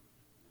important.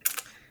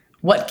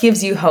 What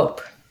gives you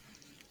hope?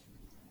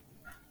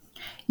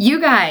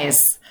 You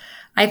guys.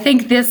 I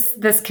think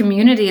this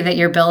community that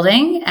you're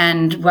building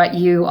and what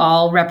you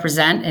all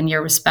represent in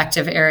your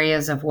respective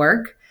areas of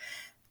work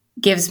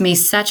gives me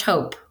such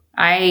hope.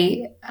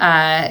 I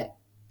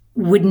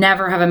would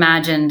never have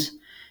imagined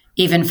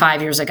even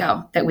 5 years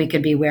ago that we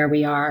could be where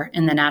we are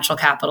in the natural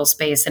capital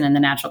space and in the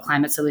natural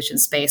climate solution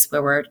space,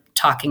 where we're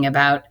talking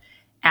about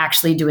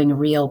actually doing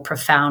real,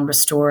 profound,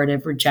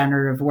 restorative,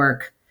 regenerative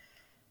work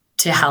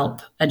to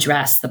help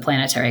address the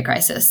planetary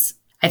crisis.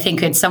 I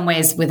think in some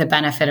ways, with a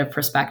benefit of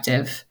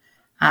perspective,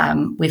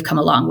 we've come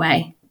a long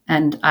way.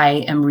 And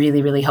I am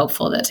really, really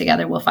hopeful that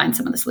together we'll find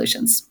some of the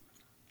solutions.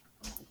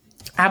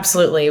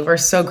 Absolutely. We're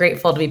so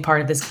grateful to be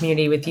part of this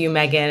community with you,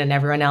 Megan, and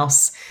everyone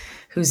else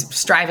who's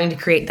striving to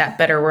create that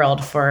better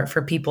world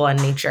for people and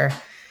nature.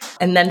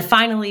 And then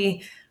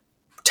finally,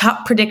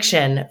 top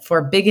prediction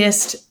for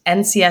biggest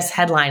NCS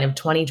headline of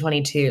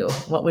 2022.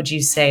 What would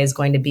you say is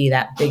going to be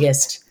that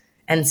biggest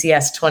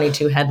NCS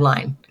 22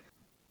 headline?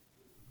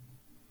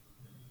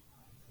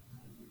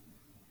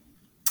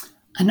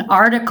 An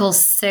Article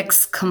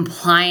 6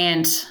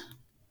 compliant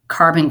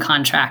carbon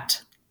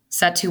contract. Is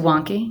that too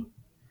wonky?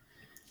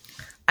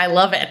 I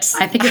love it.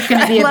 I think it's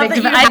going to be a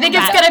big. I think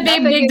it's going to be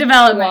a big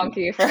development.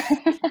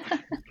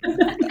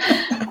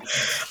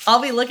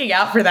 I'll be looking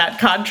out for that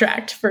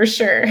contract for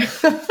sure.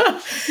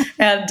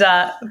 And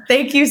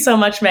thank you so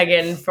much,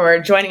 Megan, for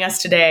joining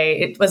us today.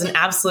 It was an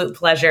absolute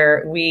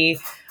pleasure. We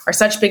are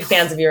such big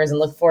fans of yours and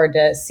look forward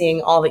to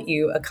seeing all that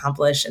you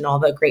accomplish and all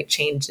the great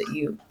change that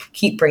you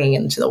keep bringing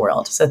into the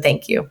world. So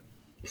thank you.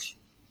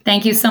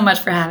 Thank you so much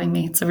for having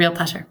me. It's a real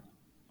pleasure.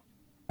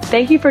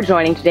 Thank you for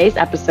joining today's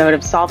episode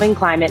of Solving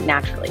Climate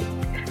Naturally.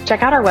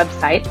 Check out our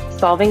website,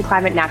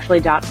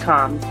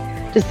 solvingclimatenaturally.com,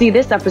 to see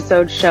this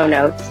episode's show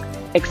notes,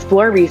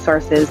 explore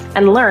resources,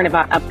 and learn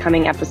about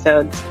upcoming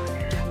episodes.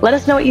 Let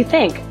us know what you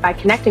think by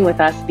connecting with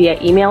us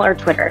via email or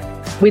Twitter.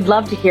 We'd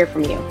love to hear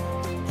from you.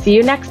 See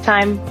you next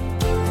time.